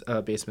 There's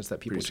basements that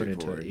people turn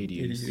into straightforward.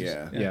 ADUs.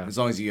 Yeah. As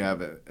long as you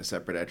have a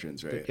separate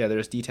entrance, right? Yeah,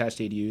 there's detached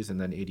ADUs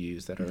and then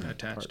ADUs that are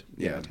Attached.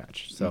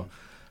 attached. So,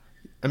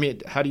 I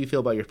mean, how do you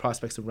feel about your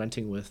prospects of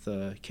renting with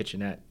a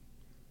kitchenette?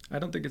 I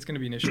don't think it's going to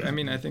be an issue. I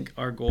mean, I think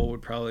our goal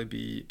would probably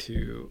be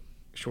to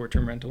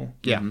short-term rental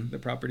the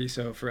property.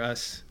 So for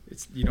us,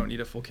 you don't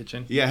need a full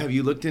kitchen. Yeah. Have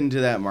you looked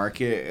into that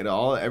market at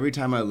all? Every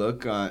time I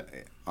look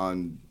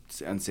on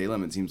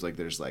Salem, it seems like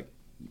there's like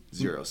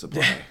zero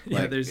supply.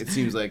 It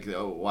seems like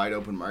a wide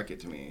open market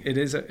to me. It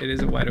is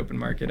a wide open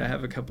market. I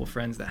have a couple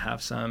friends that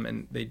have some,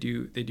 and they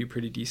do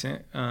pretty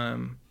decent.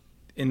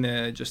 In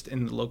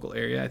the local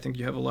area, I think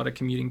you have a lot of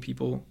commuting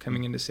people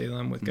coming into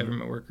Salem with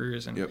government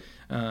workers and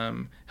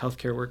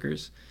healthcare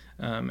workers,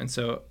 and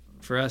so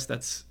for us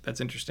that's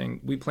interesting.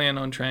 We plan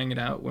on trying it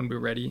out when we're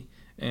ready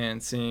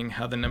and seeing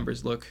how the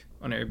numbers look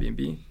on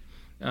Airbnb,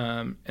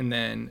 and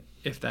then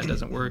if that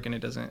doesn't work and it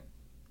doesn't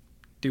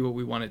do what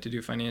we want it to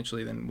do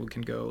financially, then we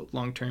can go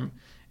long term.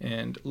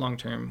 And long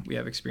term, we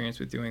have experience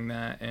with doing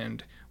that,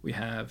 and we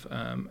have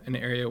an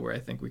area where I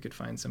think we could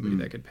find somebody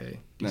that could pay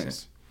decent.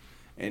 Nice.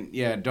 And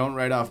yeah, don't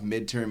write off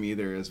midterm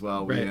either as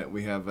well. Right.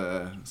 We have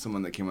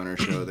someone that came on our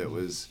show that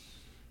was,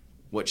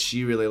 what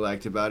she really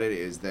liked about it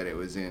is that it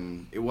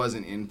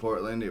wasn't in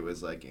Portland, it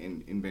was like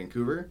in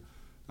Vancouver.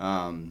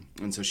 And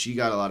so she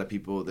got a lot of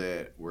people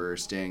that were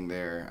staying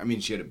there. I mean,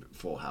 she had a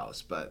full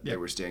house, but they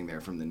were staying there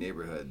from the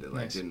neighborhood that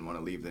like didn't want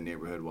to leave the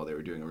neighborhood while they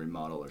were doing a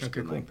remodel or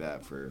something like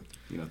that for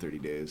 30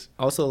 days.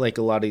 Also, like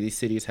a lot of these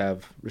cities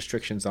have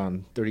restrictions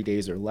on 30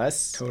 days or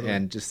less. Totally.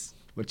 And just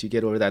once you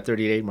get over that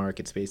 30-day mark,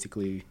 it's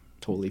basically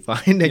totally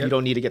fine. And you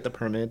don't need to get the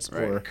permits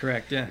or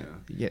Correct, yeah.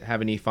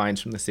 have any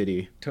fines from the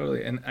city.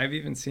 Totally. And I've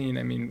even seen,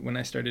 I mean, when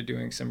I started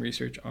doing some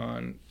research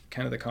on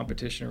kind of the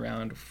competition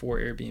around for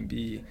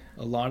Airbnb,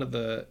 a lot of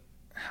the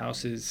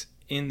houses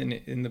in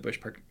the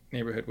Bush Park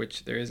neighborhood,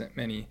 which there isn't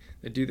many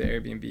that do the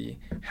Airbnb,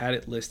 had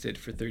it listed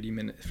for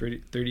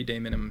 30-day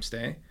minimum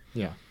stay.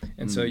 Yeah.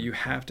 And so you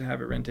have to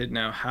have it rented.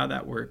 Now, how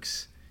that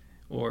works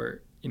or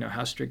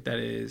how strict that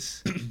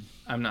is,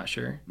 I'm not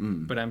sure,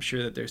 but I'm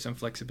sure that there's some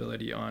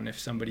flexibility on if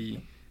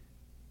somebody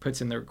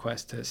puts in the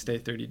request to stay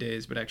 30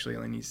 days, but actually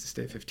only needs to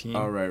stay 15.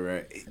 Oh,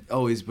 right.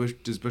 Oh,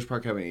 does Bush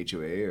Park have an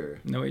HOA or?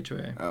 No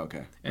HOA. Oh,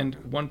 okay. And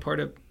one part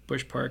of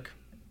Bush Park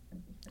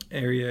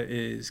area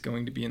is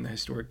going to be in the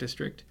historic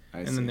district,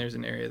 then there's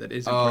an area that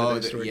isn't part of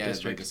the historic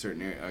district. Like a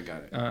certain area. I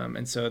got it.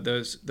 And so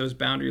those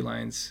boundary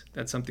lines,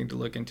 that's something to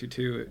look into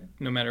too.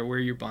 No matter where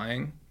you're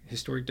buying,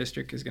 historic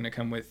district is going to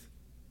come with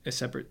a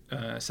separate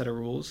set of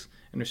rules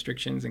and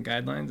restrictions and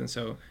guidelines. And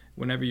so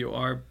whenever you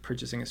are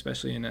purchasing,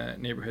 especially in a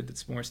neighborhood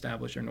that's more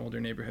established or an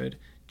older neighborhood,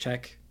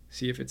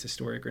 see if it's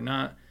historic or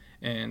not,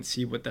 and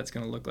see what that's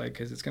going to look like,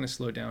 because it's going to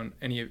slow down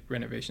any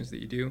renovations that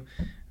you do.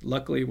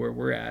 Luckily, where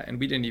we're at, and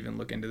we didn't even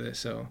look into this,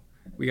 so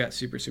we got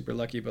super, super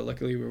lucky, but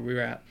luckily where we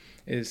were at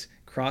is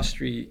cross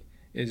street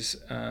is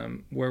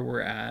where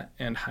we're at,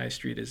 and High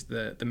Street is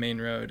the main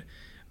road.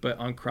 But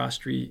on Cross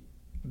Street,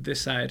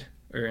 this side,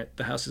 or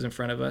the houses in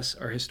front of us,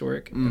 are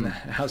historic, and the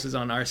houses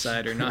on our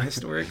side are not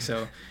historic.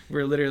 So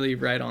we're literally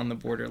right on the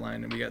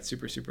borderline, and we got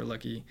super, super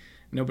lucky.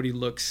 Nobody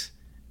looks,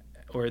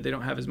 or they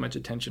don't have as much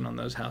attention on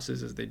those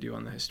houses as they do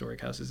on the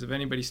historic houses. If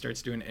anybody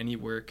starts doing any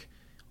work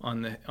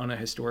on a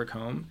historic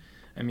home,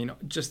 I mean,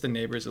 just the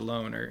neighbors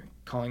alone are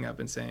calling up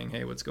and saying,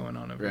 "Hey, what's going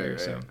on over there?" Right.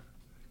 So.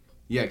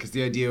 Yeah, because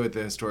the idea with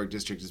the historic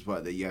district is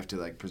that you have to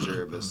like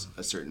preserve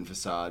a certain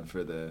facade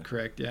for the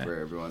correct, yeah, for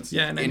everyone. So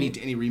yeah, and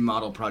any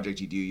remodel project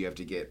you do, you have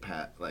to get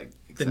accepted.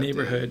 The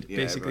neighborhood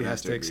basically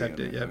has to accept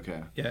it. Yep.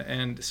 Okay. Yeah,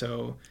 and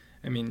so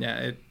I mean,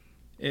 yeah,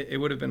 it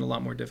would have been a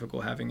lot more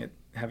difficult having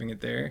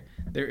it there.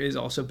 There is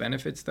also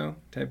benefits though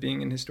to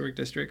being in historic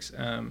districts.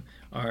 My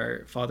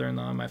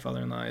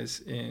father-in-law is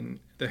in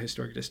the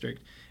historic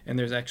district, and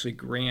there's actually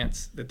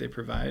grants that they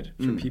provide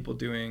for people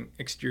doing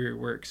exterior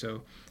work.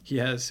 So he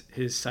has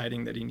his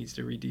siding that he needs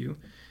to redo,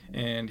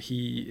 and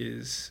he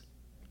is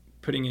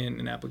putting in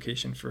an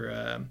application for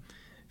a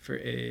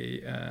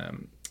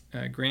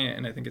grant,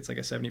 and I think it's like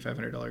a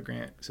 $7,500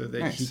 grant, so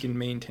that he can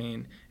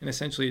maintain. And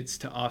essentially, it's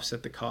to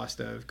offset the cost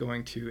of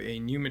going to a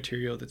new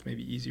material that's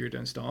maybe easier to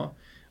install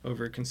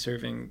over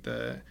conserving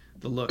the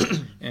look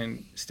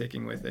and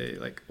sticking with a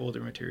like older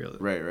material.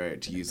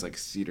 Right. To use like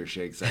cedar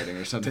shake siding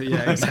or something.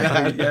 Yeah,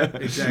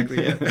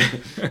 exactly. Yeah.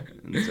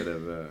 Instead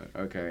of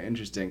okay,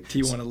 interesting.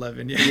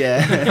 T111.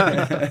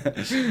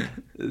 Yeah.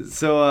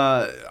 So,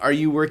 are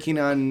you working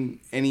on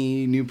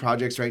any new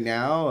projects right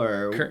now,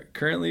 or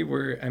currently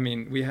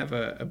we have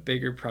a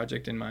bigger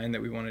project in mind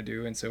that we want to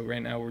do, and so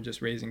right now we're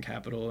just raising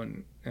capital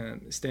and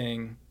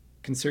staying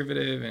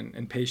conservative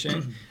and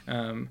patient.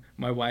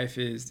 My wife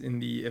is in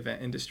the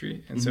event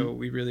industry, and so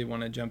we really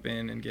want to jump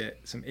in and get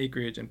some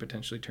acreage and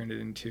potentially turn it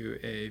into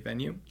a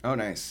venue. Oh,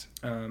 nice.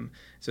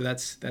 So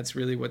that's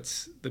really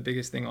what's the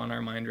biggest thing on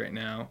our mind right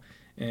now.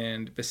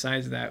 And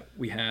besides that,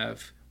 we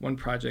have one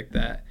project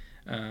that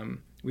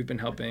we've been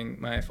helping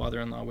my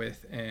father-in-law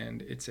with,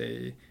 and it's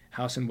a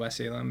house in West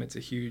Salem. It's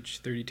a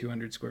huge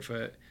 3,200 square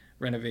foot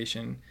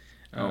renovation.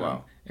 Oh,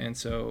 wow. And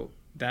so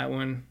that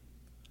one,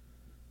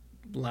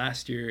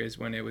 last year is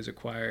when it was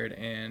acquired,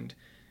 and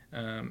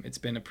it's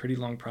been a pretty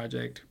long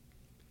project.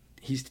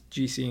 He's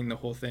GCing the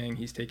whole thing.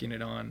 He's taking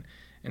it on,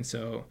 and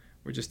so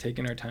we're just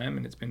taking our time,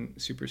 and it's been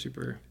super,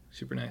 super,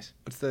 super nice.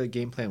 What's the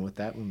game plan with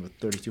that one with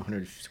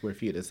 3,200 square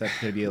feet? Is that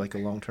going to be like a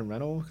long-term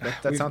rental?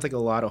 That sounds like a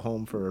lot of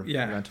home for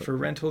rental. For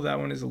rental, that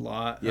one is a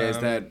lot. Yeah,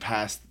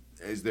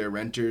 is there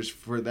renters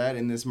for that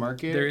in this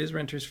market? There is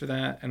renters for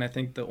that, and I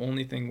think the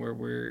only thing where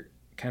we're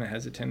kind of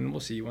hesitant, and we'll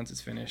see once it's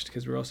finished,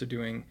 because we're also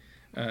doing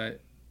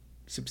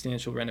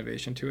substantial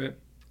renovation to it.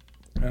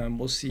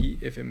 We'll see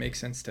if it makes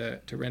sense to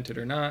rent it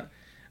or not.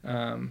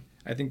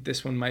 I think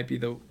this one might be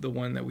the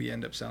one that we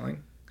end up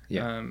selling.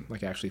 Yeah,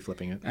 like actually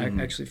flipping it.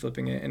 Actually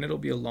flipping it, and it'll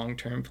be a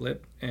long-term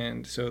flip.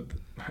 And so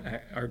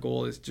our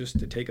goal is just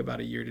to take about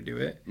a year to do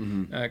it,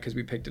 because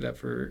we picked it up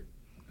for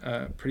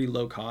pretty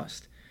low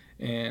cost,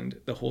 and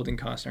the holding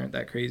costs aren't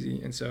that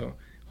crazy. And so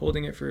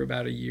holding it for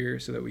about a year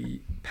so that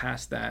we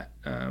pass that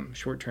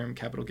short-term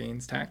capital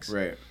gains tax,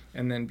 right,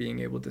 and then being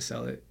able to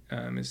sell it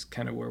is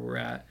kind of where we're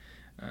at.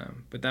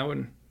 But that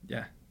one,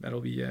 yeah, that'll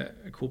be a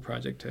cool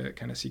project to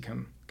kind of see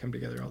come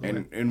together all the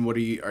way. And what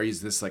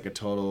is this like a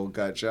total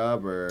gut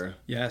job or?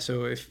 Yeah,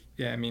 so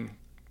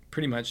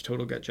pretty much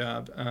total gut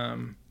job.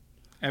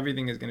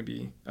 Everything is going to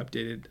be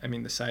updated. I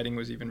mean, the siding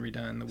was even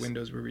redone, the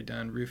windows were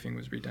redone, roofing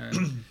was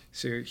redone.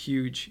 So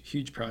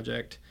huge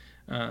project,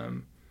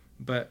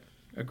 but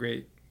a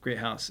great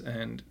house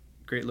and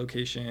great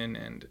location,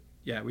 and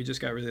yeah, we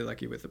just got really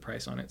lucky with the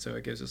price on it, so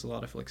it gives us a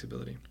lot of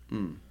flexibility.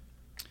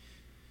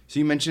 So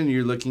you mentioned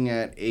you're looking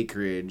at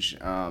acreage.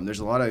 There's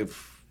a lot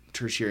of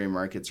tertiary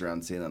markets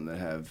around Salem that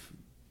have,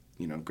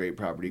 great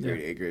property,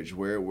 great acreage.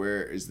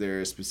 Where is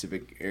there a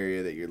specific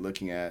area that you're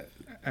looking at?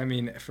 I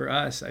mean, for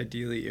us,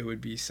 ideally, it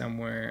would be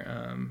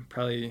somewhere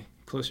probably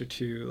closer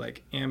to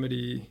like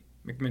Amity,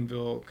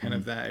 McMinnville, kind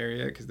of that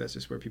area, because that's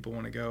just where people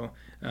want to go.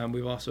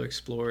 We've also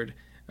explored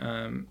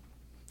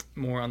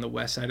more on the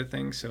west side of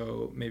things,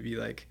 so maybe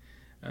like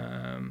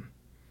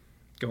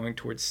going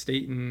towards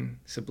Staten,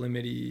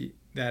 Sublimity,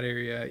 that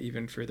area,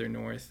 even further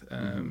north,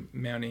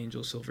 Mount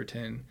Angel,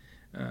 Silverton,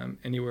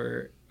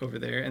 anywhere over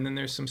there. And then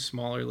there's some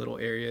smaller little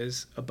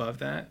areas above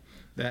that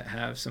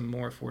have some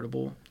more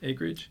affordable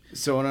acreage.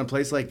 So in a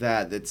place like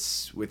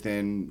that's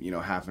within,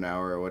 half an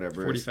hour or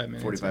whatever,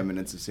 45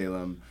 minutes of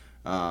Salem,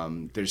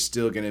 there's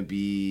still going to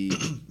be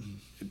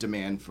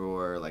demand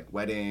for like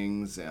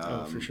weddings.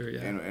 For sure,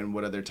 yeah. And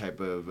what other type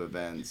of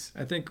events?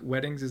 I think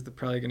weddings is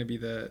probably going to be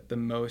the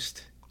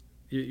most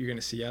you're going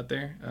to see out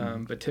there.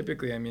 But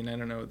typically, I mean, I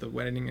don't know, the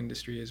wedding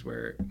industry is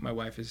where my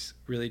wife is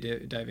really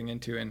diving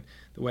into, and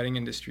the wedding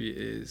industry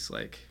is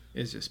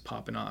just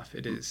popping off.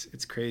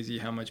 It's crazy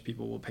how much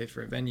people will pay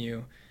for a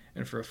venue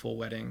and for a full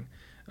wedding,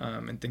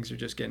 and things are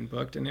just getting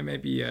booked. And it may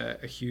be a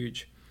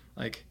huge,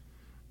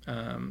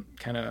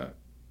 kind of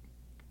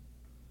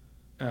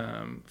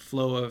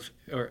flow of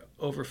or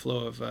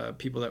overflow of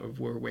people that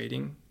were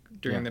waiting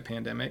during the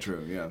pandemic.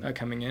 True, yeah.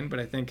 Coming in, but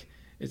I think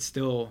it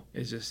still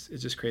is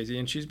just crazy.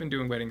 And she's been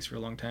doing weddings for a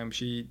long time.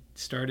 She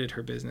started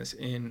her business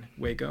in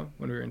Waco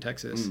when we were in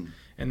Texas,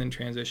 and then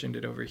transitioned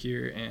it over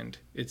here. And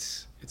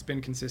it's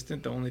been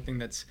consistent. The only thing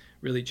that's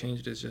really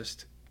changed is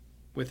just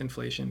with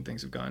inflation,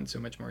 things have gotten so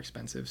much more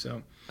expensive.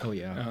 So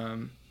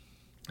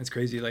it's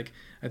crazy. Like,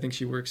 I think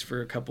she works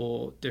for a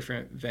couple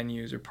different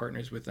venues or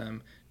partners with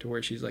them, to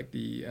where she's like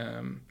the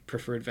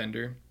preferred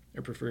vendor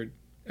or preferred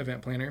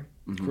event planner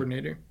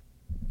coordinator.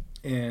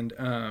 And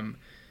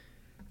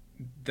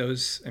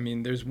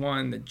there's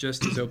one that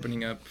just is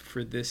opening up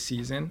for this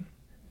season,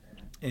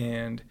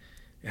 and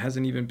it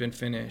hasn't even been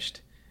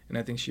finished. And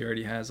I think she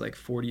already has like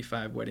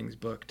 45 weddings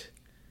booked.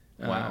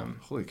 Wow.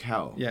 Holy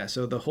cow. Yeah,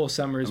 so the whole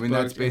summer is booked.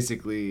 booked. That's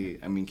basically,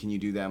 can you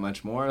do that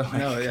much more? Like,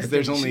 no, because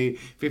there's only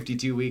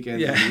 52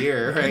 weekends a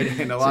year, right?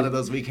 And a lot of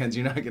those weekends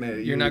you're not going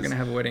to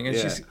have a wedding.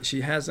 And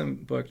she has them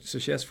booked. So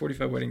she has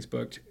 45 weddings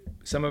booked.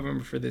 Some of them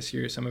are for this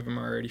year. Some of them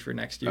are already for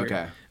next year.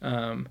 Okay.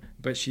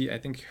 But I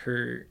think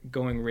her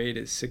going rate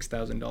is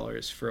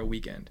 $6,000 for a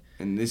weekend.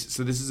 And this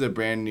is a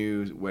brand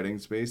new wedding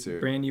space, or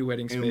brand new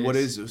wedding space.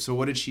 And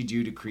what did she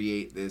do to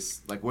create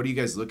this? Like, what are you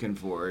guys looking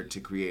for to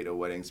create a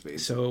wedding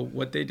space? So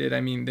what they did,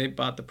 they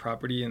bought the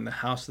property, and the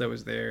house that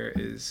was there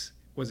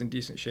was in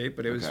decent shape,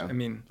 but it was,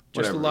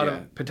 just a lot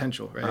of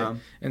potential, right?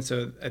 And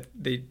so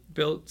they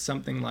built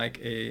something like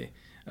a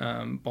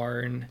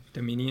barn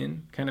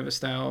dominion kind of a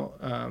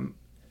style,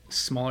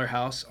 smaller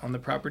house on the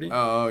property.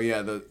 Oh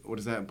yeah, what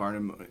is that,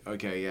 barn?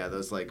 Okay, yeah,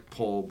 those like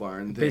pole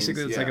barn things.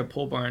 Basically, it's like a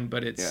pole barn,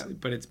 but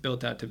it's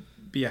built out to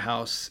be a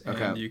house,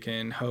 and you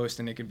can host,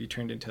 and it can be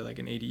turned into like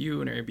an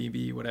ADU, an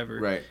Airbnb, whatever.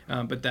 Right.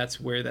 But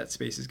that's where that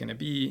space is going to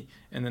be,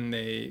 and then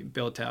they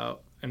built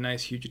out a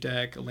nice huge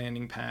deck, a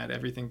landing pad,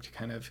 everything to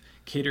kind of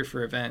cater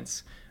for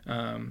events.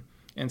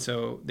 And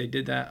so they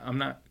did that. I'm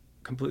not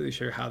completely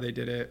sure how they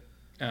did it.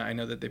 I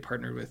know that they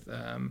partnered with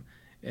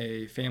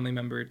a family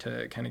member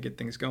to kind of get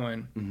things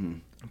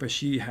going, but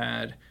she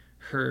had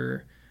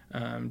her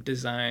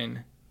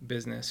design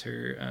business,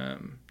 her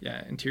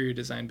interior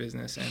design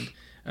business, and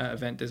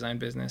event design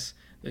business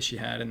that she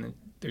had, and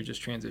they're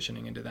just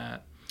transitioning into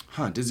that.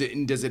 Does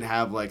it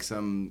have like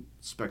some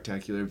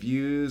spectacular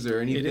views or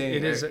anything?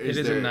 It is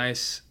a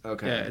nice.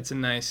 Okay. Yeah, it's a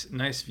nice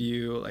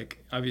view.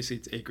 Like, obviously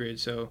it's acreage,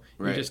 so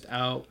you're just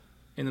out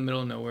in the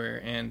middle of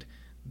nowhere, and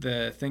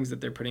the things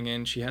that they're putting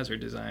in, she has her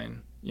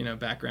design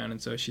background,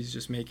 and so she's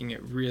just making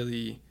it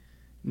really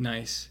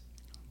nice.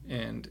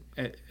 And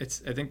I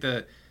think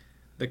the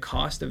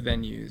cost of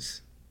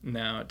venues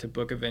now, to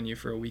book a venue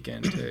for a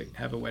weekend to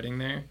have a wedding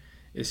there,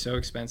 is so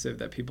expensive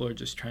that people are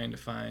just trying to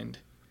find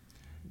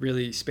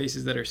really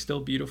spaces that are still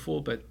beautiful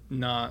but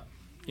not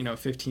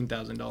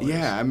 $15,000.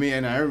 Yeah,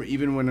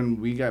 even when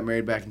we got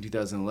married back in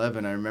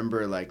 2011, I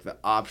remember like the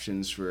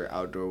options for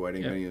outdoor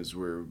wedding venues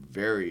were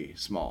very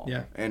small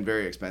and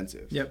very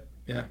expensive.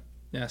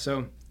 Yeah.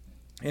 So,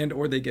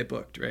 or they get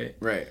booked, right?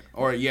 Right.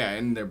 Or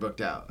and they're booked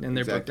out. And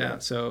they're booked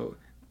out. So,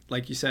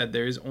 like you said,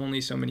 there's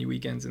only so many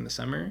weekends in the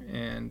summer,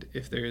 and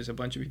if there's a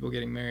bunch of people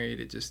getting married,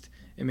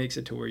 it makes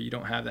it to where you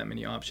don't have that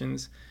many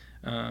options.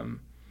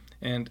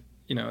 And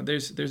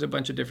there's a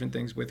bunch of different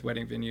things with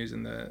wedding venues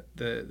and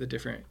the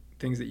different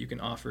things that you can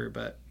offer,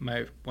 but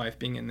my wife,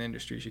 being in the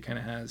industry, she kind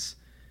of has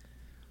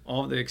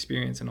all the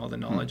experience and all the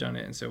knowledge on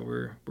it, and so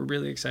we're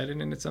really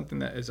excited, and it's something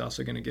that is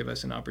also going to give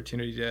us an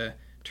opportunity to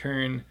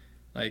turn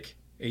like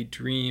a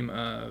dream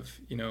of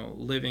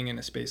living in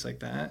a space like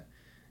that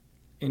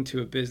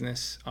into a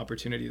business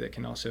opportunity that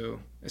can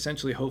also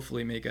essentially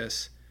hopefully make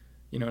us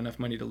enough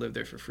money to live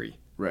there for free.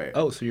 Right.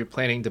 Oh, so you're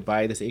planning to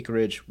buy this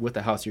acreage with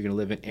the house you're going to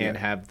live in and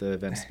have the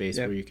event space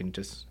where you can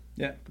just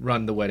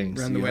run the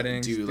weddings.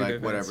 Do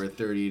like whatever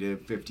 30 to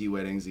 50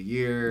 weddings a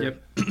year.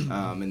 Yep.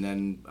 And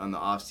then on the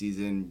off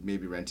season,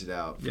 maybe rent it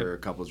out for a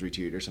couples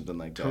retreat or something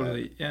like that.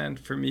 Totally. And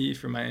for me,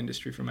 for my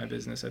industry, for my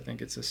business, I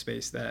think it's a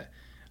space that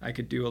I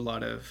could do a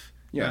lot of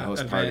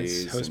host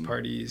parties,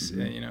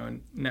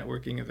 and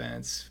networking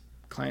events,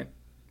 client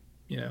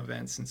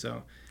events. And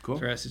so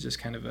for us, it's just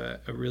kind of a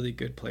really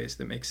good place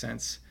that makes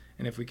sense.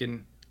 And if we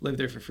can live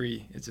there for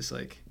free, it's just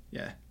like,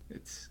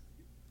 it's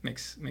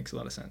makes a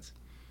lot of sense.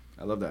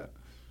 I love that.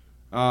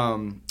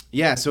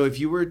 So if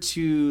you were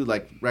to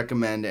like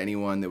recommend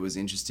anyone that was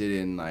interested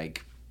in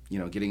like,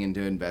 getting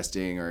into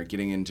investing or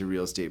getting into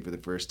real estate for the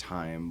first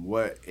time,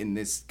 what in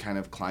this kind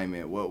of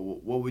climate, what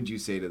would you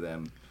say to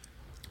them?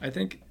 I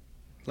think,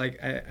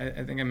 like,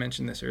 I think I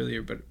mentioned this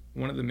earlier, but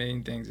one of the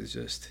main things is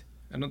just,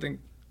 I don't think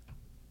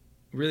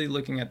really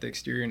looking at the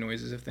exterior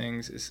noises of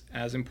things is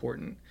as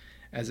important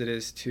as it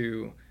is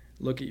to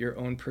look at your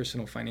own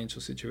personal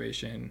financial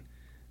situation,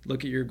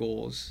 look at your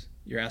goals,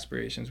 your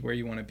aspirations, where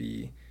you want to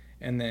be,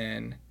 and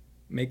then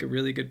make a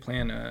really good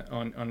plan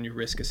on your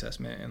risk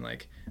assessment, and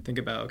like think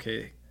about,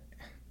 okay,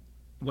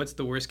 what's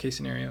the worst case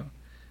scenario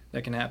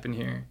that can happen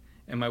here?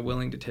 Am I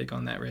willing to take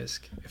on that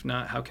risk? If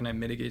not, how can I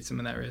mitigate some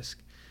of that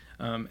risk?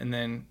 And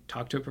then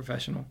talk to a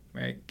professional,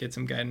 right? Get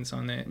some guidance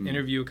on it.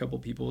 Interview a couple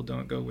people.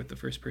 Don't go with the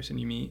first person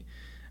you meet.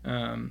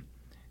 And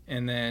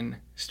then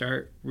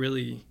start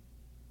really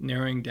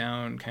narrowing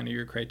down kind of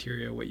your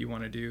criteria, what you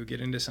want to do.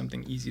 Get into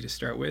something easy to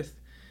start with.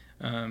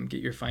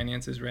 Get your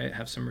finances right.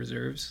 Have some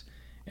reserves,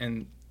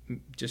 and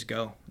just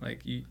go.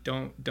 Like, you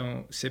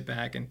don't sit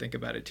back and think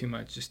about it too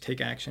much. Just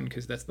take action,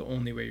 because that's the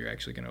only way you're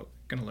actually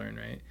gonna learn,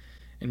 right?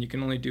 And you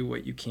can only do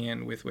what you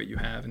can with what you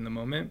have in the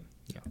moment.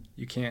 Yeah.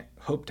 You can't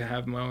hope to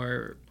have more,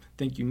 or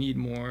think you need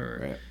more.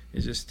 Right.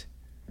 It's just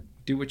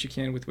do what you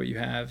can with what you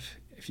have.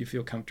 If you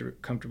feel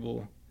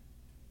comfortable,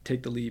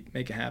 take the leap,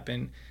 make it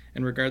happen.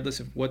 And regardless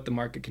of what the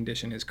market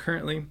condition is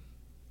currently,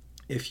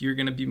 if you're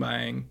going to be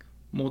buying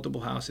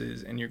multiple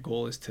houses and your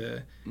goal is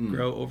to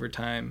grow over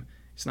time,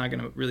 it's not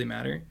going to really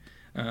matter,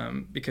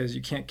 because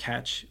you can't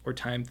catch or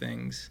time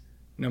things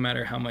no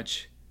matter how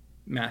much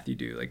math you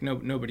do. Like,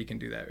 nobody can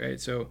do that, right?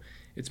 So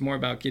it's more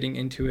about getting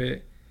into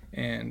it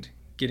and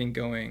getting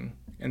going,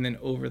 and then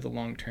over the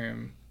long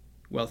term,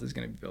 wealth is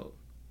going to be built.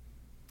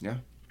 Yeah,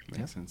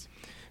 makes sense.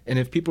 And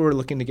if people are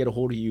looking to get a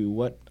hold of you,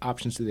 what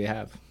options do they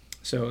have?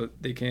 So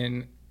they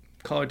can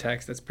call or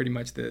text. That's pretty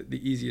much the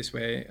easiest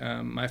way.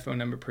 My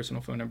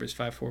personal phone number is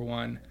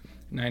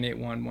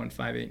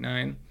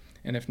 541-981-1589.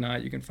 And if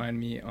not, you can find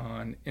me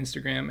on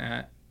Instagram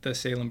at The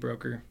Salem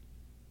Broker,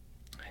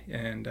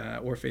 and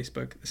or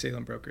Facebook, The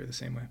Salem Broker, the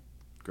same way.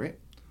 Great.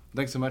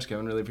 Thanks so much,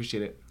 Kevin. Really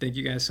appreciate it. Thank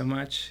you guys so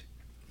much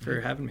for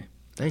having me.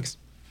 Thanks.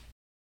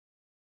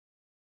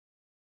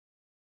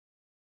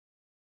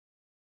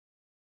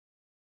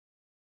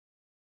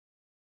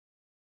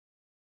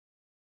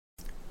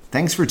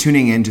 Thanks for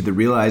tuning in to the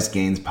Realized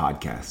Gains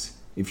podcast.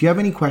 If you have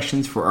any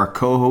questions for our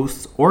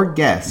co-hosts or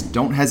guests,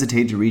 don't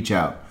hesitate to reach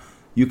out.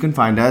 You can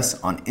find us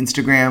on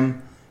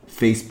Instagram,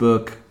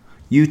 Facebook,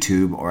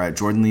 YouTube, or at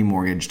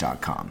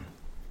jordanleemortgage.com.